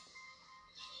 Leute.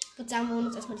 Ich würde sagen, wir holen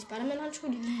uns erstmal die Spider-Man-Handschuhe.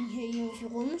 Die liegen hier irgendwie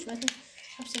rum. Ich weiß nicht,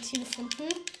 ich habe es jetzt hier gefunden.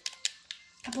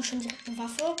 Ich habe auch schon direkt eine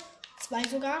Waffe. 2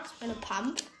 sogar. Eine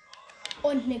Pump.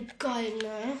 Und eine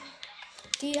goldene.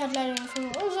 Die hat leider noch...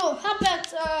 Oh so, hab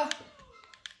jetzt...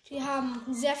 Die haben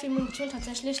sehr viel Munition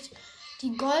tatsächlich.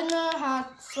 Die goldene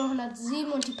hat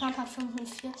 207 und die Pump hat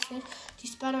 45. Die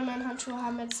Spider-Man-Handschuhe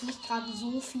haben jetzt nicht gerade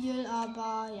so viel,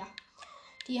 aber ja.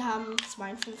 Die haben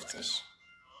 52.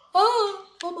 Oh,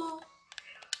 Mama.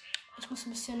 Ich muss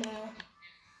ein bisschen,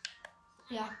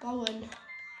 bauen.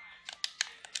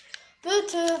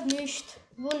 Bitte nicht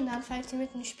wundern, falls ihr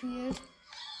mit mir spielt.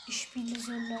 Ich spiele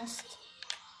so lost.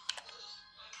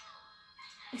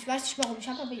 Ich weiß nicht warum. Ich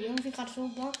habe aber irgendwie gerade so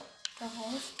Bock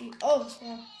darauf. Oh,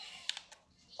 so.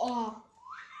 Oh.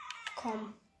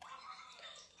 Komm.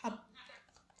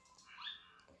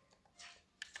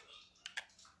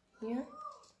 Hier.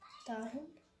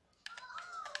 Dahin.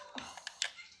 Oh.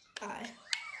 Geil.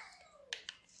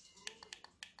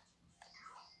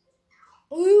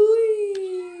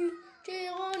 Ui.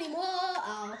 Geronimo.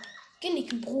 Au.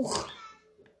 Genickbruch.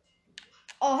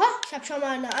 Oha, ich habe schon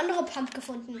mal eine andere Pump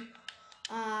gefunden.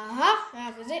 Aha,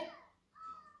 ja, wir sehen.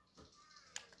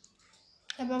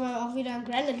 Ich habe aber auch wieder einen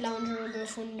Granite Launcher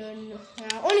gefunden.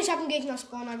 Ja, und ich habe einen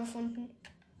Gegner-Spawner gefunden.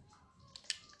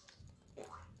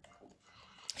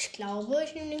 Ich glaube,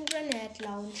 ich nehme den Granite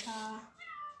Launcher.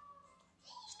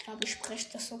 Ich glaube, ich spreche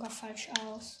das sogar falsch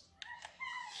aus.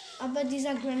 Aber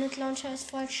dieser Granite Launcher ist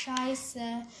voll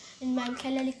scheiße. In meinem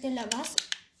Keller liegt eine was?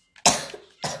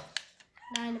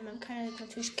 Nein, in meinem Keller liegt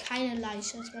natürlich keine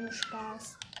Leiche. Das wäre nur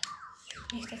Spaß.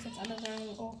 Nicht, dass jetzt alle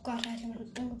sagen, oh Gott, er hat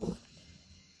jemanden umgebracht.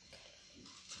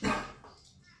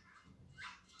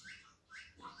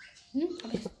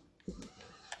 Hab ich.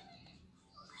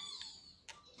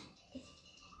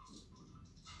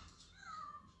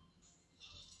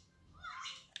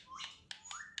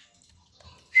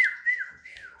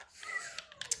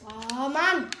 Oh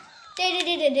Mann! Ich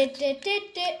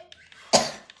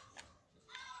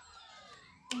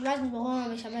weiß nicht warum,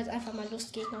 aber ich habe jetzt einfach mal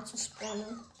Lust, Gegner zu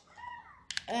spawnen.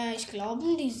 Ich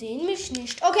glaube, die sehen mich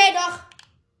nicht. Okay, doch!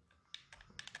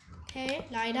 Okay,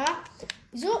 leider.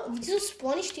 Wieso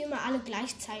spawn ich die immer alle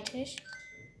gleichzeitig?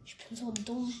 Ich bin so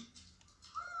dumm.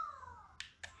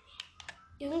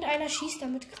 Irgendeiner schießt da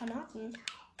mit Granaten.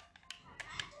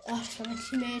 Ach, das war mein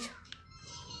Teammate.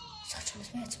 Ich dachte schon,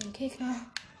 das wäre jetzt so ein Gegner.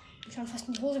 Bin schon fast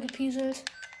in die Hose gepieselt.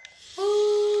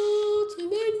 Oh,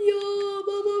 Svenja,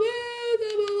 Mama,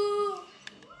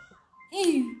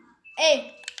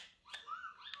 ey.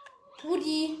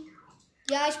 Rudi.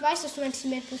 Ja, ich weiß, dass du mein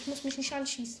Teammate bist. Ich muss mich nicht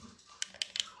anschießen.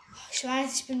 Ich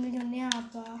weiß, ich bin Millionär,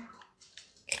 aber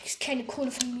du kriegst keine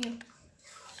Kohle von mir.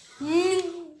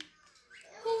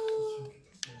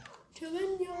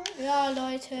 Ja,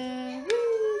 Leute.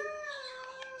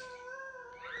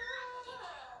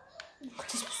 Oh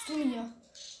Gott, das bist du hier.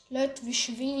 Leute, wir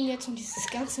schwingen jetzt um dieses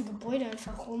ganze Gebäude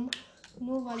einfach rum.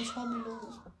 Nur weil ich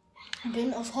hobbylos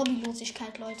bin. Aus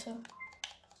Hobbylosigkeit, Leute.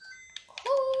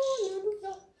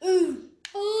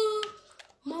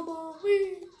 Mama,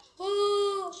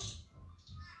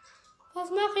 was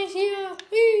mache ich hier?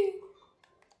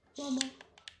 Mama.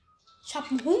 Ich habe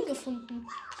einen Hund gefunden.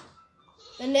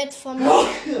 Wenn jetzt von... Ja.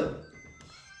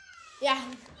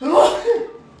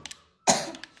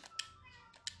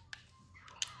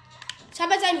 Ich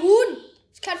habe jetzt einen Huhn.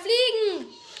 Ich kann fliegen.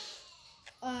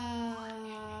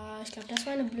 Ich glaube, das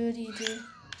war eine blöde Idee.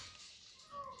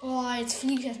 Oh, jetzt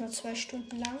fliege ich erstmal 2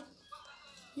 Stunden lang.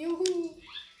 Juhu.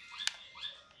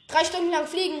 3 Stunden lang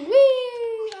fliegen. We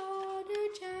are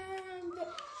the champions.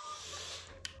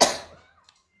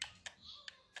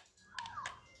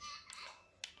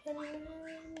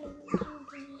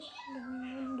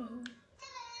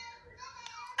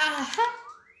 Aha.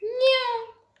 Ja.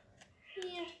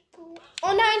 Ja.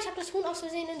 Oh nein, ich habe das Huhn aus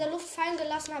Versehen in der Luft fallen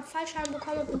gelassen, habe Fallschaden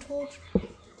bekommen und bin tot.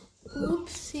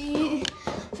 Upsi.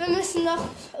 Wir müssen noch...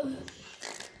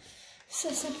 Ist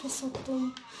das etwas so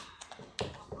dumm?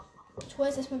 Ich hole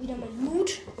jetzt erstmal wieder meinen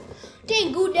Loot.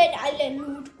 Den guten alten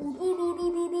Loot.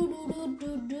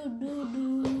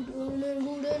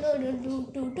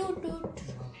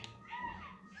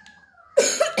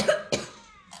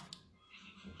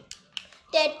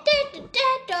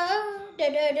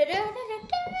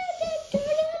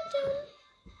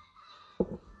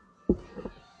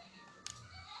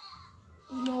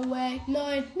 No way.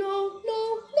 Nein. No.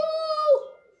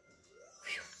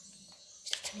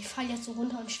 Ich dachte, ich falle jetzt so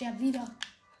runter und sterbe wieder.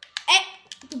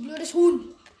 Du blödes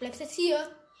Huhn. Du bleibst jetzt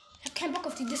hier. Ich hab keinen Bock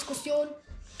auf die Diskussion.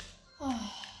 Oh.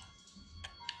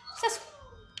 Was ist das?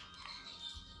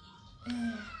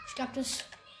 Ich glaube, das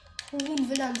Huhn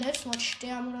will an Selbstmord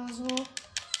sterben oder so.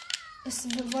 Es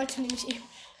wollte nämlich eben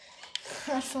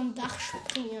gerade vom Dach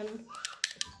springen.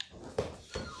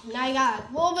 Na egal.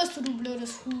 Wo bist du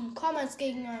blödes Huhn? Komm als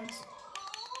gegen eins.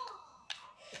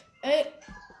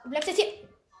 Du bleibst jetzt hier.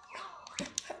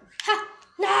 Ha!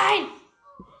 Nein!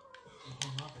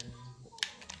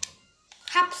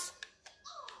 Hab's!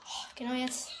 Oh, genau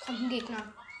jetzt kommt ein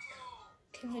Gegner.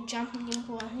 Okay, wir jumpen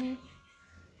irgendwo hin.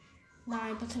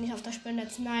 Nein, bitte nicht auf das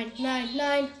Spinnnetz. Nein.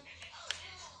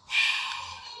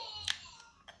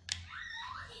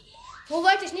 Wo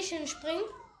wollte ich nicht hinspringen?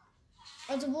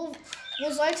 Also wo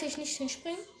sollte ich nicht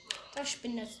hinspringen? Das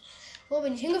Spinnnetz. Wo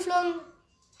bin ich hingeflogen?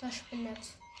 Das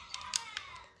Spinnnetz.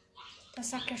 Das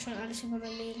sagt ja schon alles über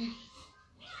mein Leben.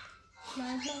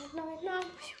 Nein.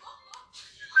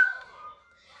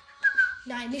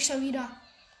 Nein, nicht schon wieder.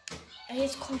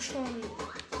 Jetzt kommt schon.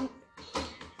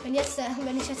 Wenn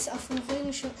ich jetzt auf dem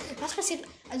Rücken... Was passiert?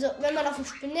 Also, wenn man auf dem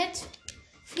Spinett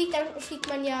fliegt, dann fliegt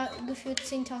man ja gefühlt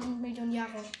 10.000 Millionen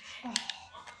Jahre. Oh.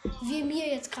 Wie mir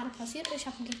jetzt gerade passiert. Ich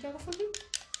habe einen Gegner gefunden.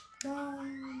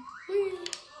 Nein.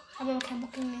 Ich habe aber keinen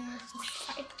Bock mehr zu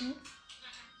fighten.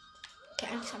 Okay,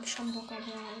 eigentlich habe ich schon Bock, aber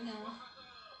ja.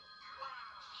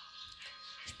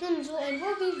 Ich bin so ein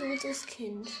hobbyloses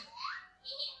Kind.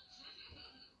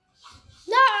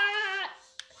 Nein!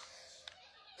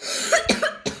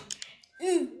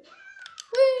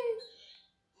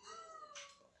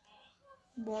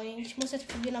 Boing. Ich muss jetzt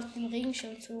probieren, auf den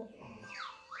Regenschirm zu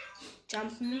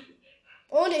jumpen.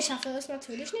 Und ich schaffe es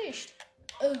natürlich nicht.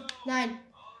 Nein.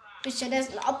 Bin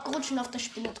stattdessen abgerutscht und auf das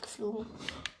Spinnrad geflogen.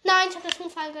 Nein, ich habe das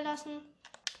Huhn fallen gelassen.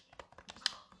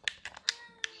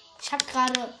 Ich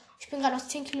bin gerade aus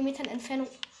 10 Kilometern Entfernung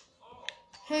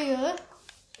Höhe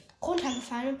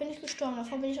runtergefallen und bin nicht gestorben.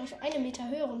 Davor bin ich aus 1 Meter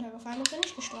Höhe runtergefallen und bin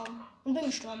nicht gestorben. Und bin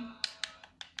gestorben.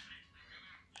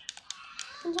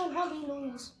 Ich bin so ein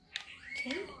hobbyloses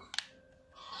Kind.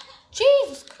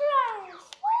 Jesus Christ.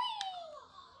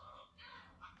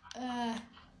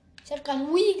 Ich habe gerade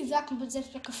Wii gesagt und bin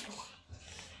selbst weggeflogen.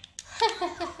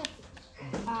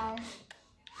 Au.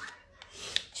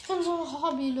 Ich bin so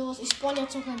hobbylos. Ich spawn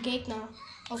jetzt sogar Gegner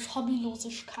aus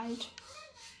Hobbylosigkeit.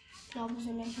 Ich glaube,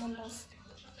 so nennt man das.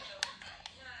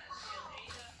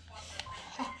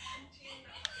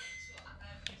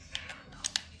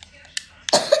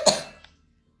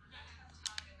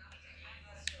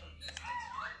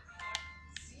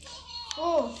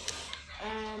 Oh.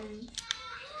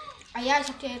 Ja, ich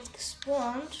hab ja jetzt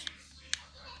gespawnt.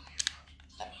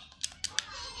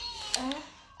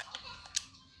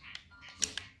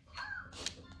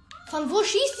 Von wo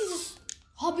schießt dieses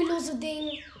hobbylose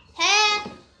Ding?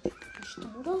 Hä?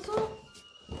 Stumm oder so?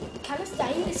 Kann es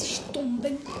sein, dass ich stumm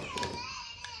bin?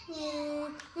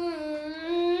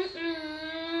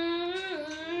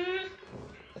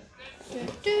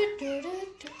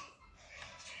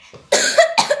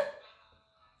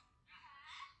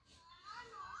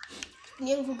 Ich bin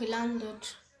irgendwo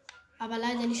gelandet. Aber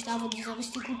leider nicht da, wo dieser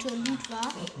richtig gute Loot war.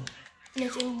 Ich bin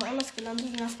jetzt irgendwo anders gelandet,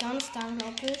 in Afghanistan,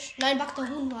 glaube ich. Nein,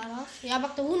 Bagdahun war das. Ja,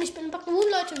 Bagdahun, ich bin in Bagdahun,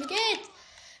 Leute, wie geht's?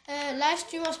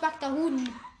 Livestream aus Bagdahun.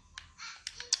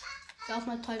 Wäre auch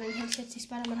mal toll, wenn ich jetzt die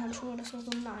Spider-Man-Handschuhe, das wäre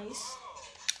so nice.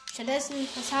 Stattdessen,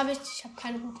 was habe ich? Ich habe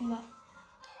keine guten Waffen.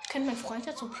 Könnte mein Freund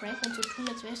jetzt so pranken und so tun,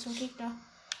 als wäre ich so ein Gegner.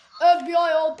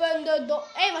 FBI, open the door.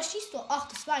 Ey, was schießt du? Ach,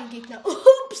 das war ein Gegner.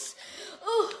 Ups.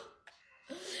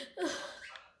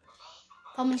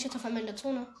 Warum bin ich jetzt auf einmal in der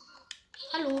Zone?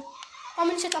 Hallo? Warum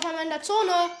bin ich jetzt auf einmal in der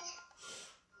Zone?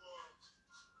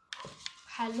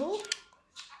 Hallo?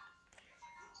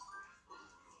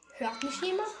 Hört mich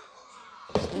jemand?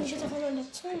 Bin ich jetzt auf einmal in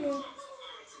der Zone?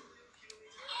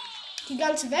 Die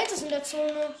ganze Welt ist in der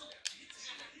Zone.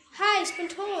 Hi, ich bin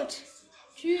tot.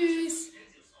 Tschüss.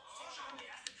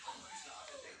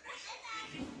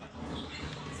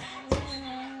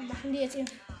 Machen die jetzt hier?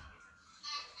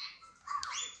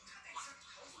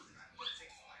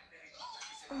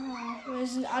 Oh, wir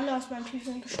sind alle aus meinem Team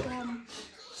sind gestorben.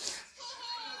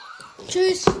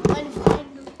 Tschüss, meine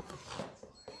Freunde.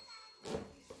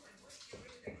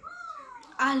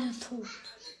 Alle tot.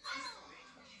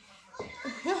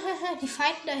 Die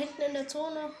fighten da hinten in der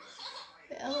Zone,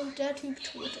 während der Typ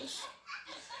tot ist.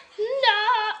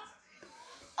 Na!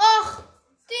 Och,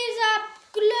 dieser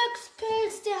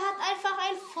Glückspilz, der hat einfach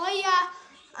ein Feuer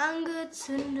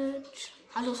angezündet.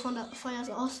 Hallo, von der Feuer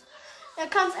ist aus. Er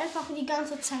kann es einfach die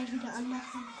ganze Zeit wieder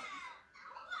anmachen.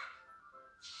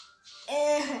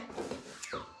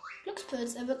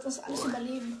 Glückspilz, er wird das alles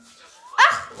überleben.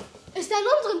 Ach, ist er in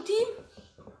unserem Team?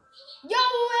 Jo,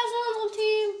 er ist in unserem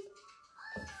Team.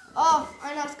 Oh,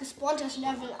 einer ist gespawnt, der ist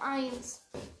Level 1.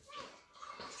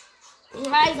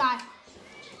 Ja, egal.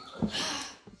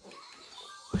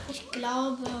 Ich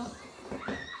glaube,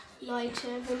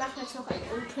 Leute, wir machen jetzt noch ein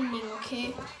Opening,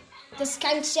 okay? Das ist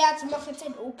kein Scherz, wir machen jetzt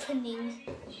ein Opening.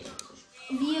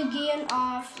 Wir gehen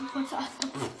aus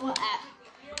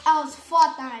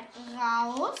Fortnite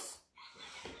raus.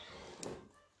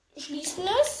 Schließen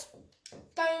es.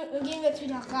 Dann gehen wir jetzt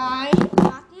wieder rein.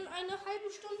 Warten eine halbe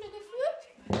Stunde gefühlt.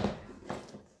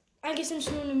 Eigentlich sind es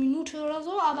nur eine Minute oder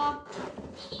so, aber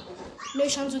ne,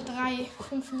 schon so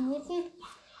 3-5 Minuten.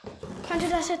 Könnte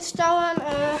das jetzt dauern?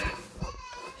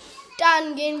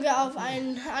 Dann gehen wir auf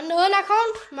einen anderen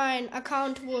Account. Mein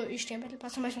Account, wo ich den Battle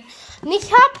Pass zum Beispiel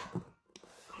nicht habe.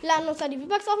 Laden uns da die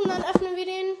V-Bucks auf und dann öffnen wir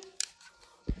den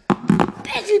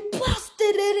Battle Pass.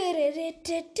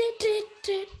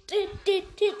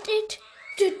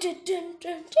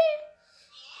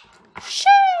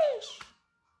 Sheesh.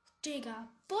 Digga,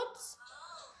 Butz.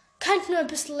 Könnte nur ein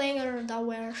bisschen länger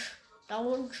dauern.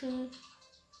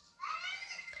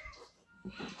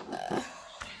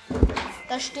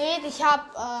 Da steht, ich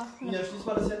habe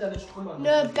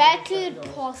eine Battle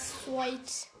Pass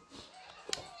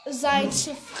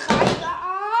Seite frei.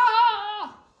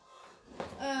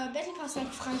 Battle Pass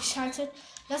Seite freigeschaltet.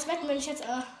 Das wetten, wenn ich jetzt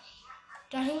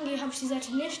dahin gehe, habe ich die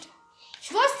Seite nicht.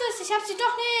 Ich wusste es, ich habe sie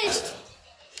doch nicht.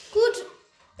 Gut,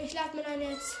 ich lade mir dann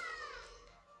jetzt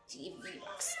die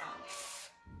V-Bucks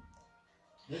auf.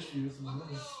 Echt, wie willst du das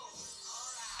machen?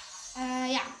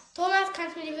 Ja. Thomas,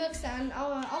 kannst du mir die V-Bucks dann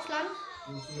aufladen?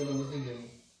 Du musst mir dann was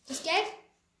hingeben. Das Geld?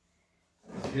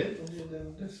 Das Geld und dir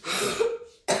dann das Geld.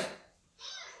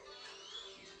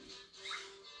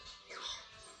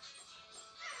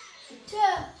 Bitte.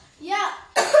 Ja.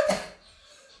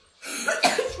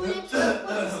 Ich hole jetzt mal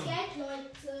kurz das Geld,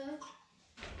 Leute.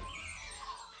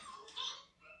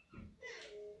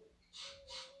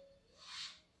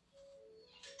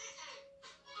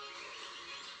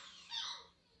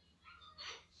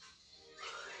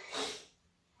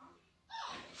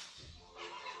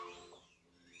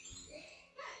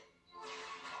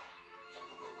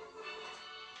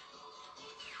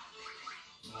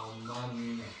 Oh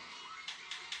Mann.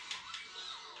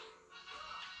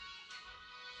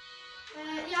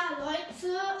 Ja,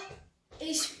 Leute,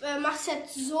 ich mache es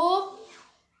jetzt so.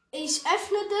 Ich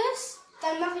öffne das,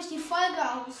 dann mache ich die Folge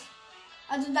aus.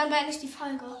 Also dann beende ich die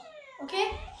Folge.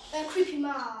 Okay? Creepy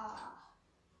Marv.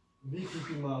 Wie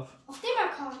Creepy Marv? Auf dem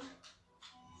Account.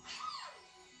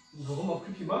 Warum auf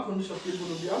Creepy Marv und nicht auf dem, wo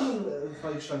du die anderen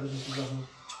freigeschaltet hast, die Sachen?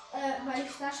 Weil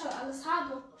ich da schon alles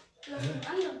habe. Und auf dem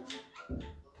anderen.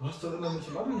 Du hast doch immer mit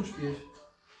dem anderen gespielt.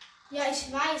 Ja,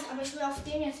 ich weiß, aber ich will auf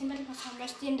dem jetzt den Battle Pass haben, weil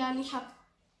ich den da nicht habe.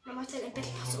 Dann mache ich dann ein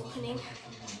Battle Pass Opening.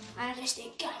 Ein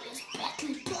richtig geiles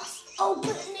Battle Pass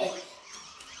Opening.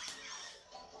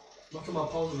 Mach doch mal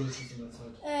Pause wenigstens in der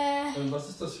Zeit. Was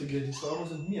ist das für Geld? Die 2 Euro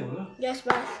sind mir, oder? Ja, ich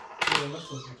weiß. Ja, dann mach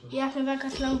das bitte. Ja, mir war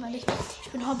ganz langweilig.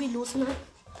 Ich bin hobbylos, ne?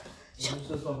 Ich muss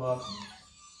jetzt mal warten.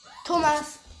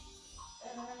 Thomas.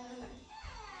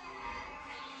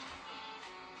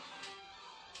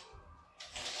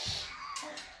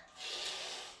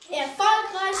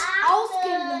 Erfolgreich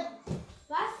ausgelöst.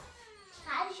 Was?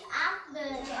 Kann ich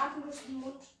atmen? Der Atem ist im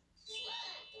Mund.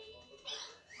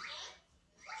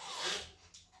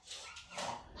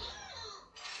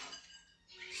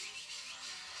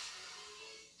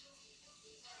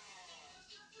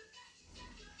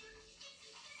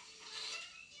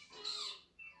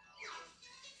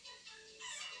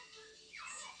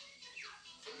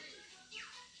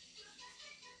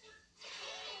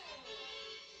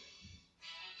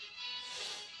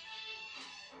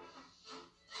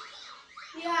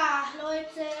 Ja,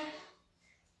 Leute.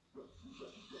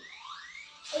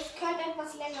 Es könnte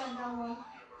etwas länger dauern.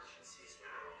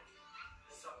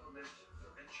 Supplement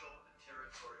provincial and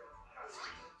territorial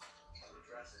capacity to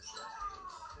address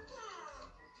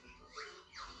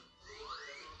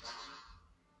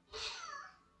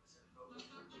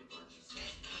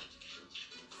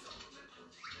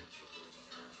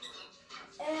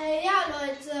Ja,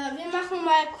 Leute, wir machen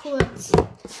mal kurz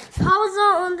Pause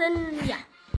und dann, ja.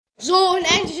 So, und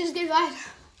endlich, es geht weiter.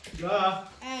 Ja,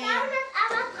 Wir haben jetzt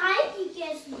aber 3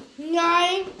 gegessen.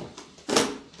 Nein.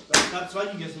 ich habe gerade 2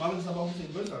 gegessen. Marvin ist aber auch ein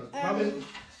bisschen größer. Marvin,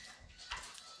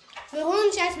 Wir holen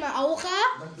uns jetzt mal Aura.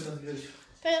 danke für das Geld.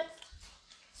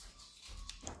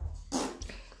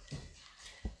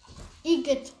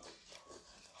 Igitt.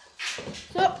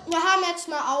 So, wir haben jetzt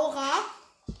mal Aura.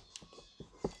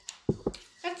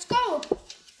 Let's go.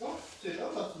 Oh, 10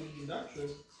 Euro hast du mir gegeben.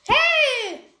 Dankeschön.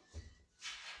 Hey!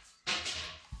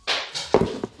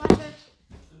 Warte.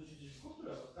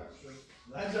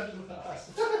 Nein, ich hab nur verarscht.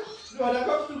 Ja, da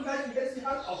kommst du gleich und hältst die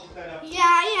Hand auf, du kleiner. Ja.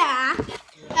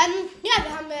 Ja,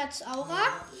 wir haben jetzt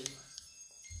Aura.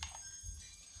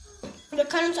 Wir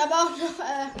können uns aber auch noch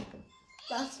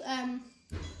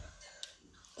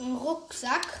einen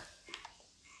Rucksack.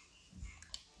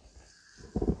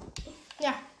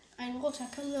 Ja, einen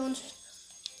Rucksack können wir uns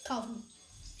kaufen.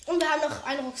 Und wir haben noch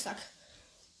einen Rucksack.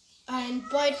 Ein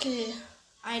Beutel.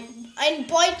 Ein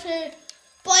Beutel.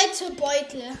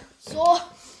 Beutel. So.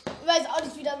 Ich weiß auch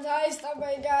nicht, wie das heißt,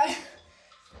 aber egal.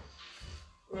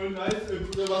 Nice,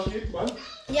 was geht, Mann?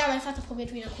 Ja, mein Vater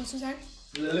probiert wieder cool zu sein.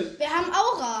 Ehrlich? Wir haben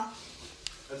Aura.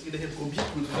 Als jeder hier probiert,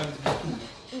 cool zu sagen, du bist cool.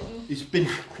 Ich bin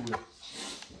cool.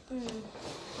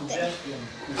 Du wärst gern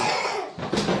cool.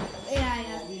 Ja.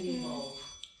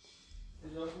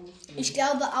 Ich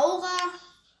glaube, Aura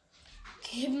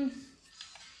geben.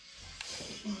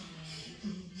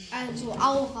 Also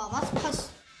Aura, was passt?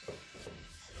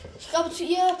 Ich glaube, zu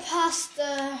ihr passt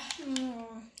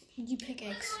die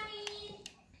Pickaxe.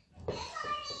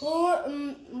 Oh,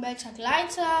 welcher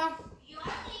Gleiter?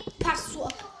 Passt zu.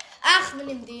 Ach, wir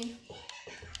nehmen den.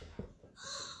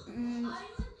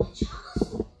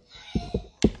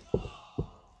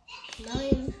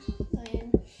 Nein.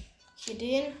 Hier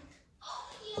den.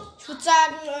 Ich würde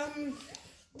sagen,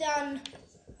 dann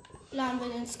laden wir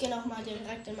den Skin auch mal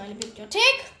direkt in meine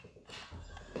Bibliothek.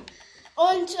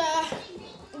 Und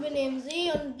wir nehmen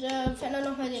sie und verändern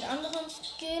nochmal den anderen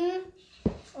Skin.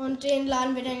 Und den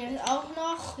laden wir dann jetzt auch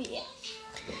noch. Yeah.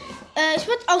 Ich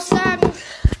würde auch sagen,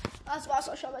 das war's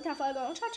auch schon mit der Folge. Und ciao, ciao.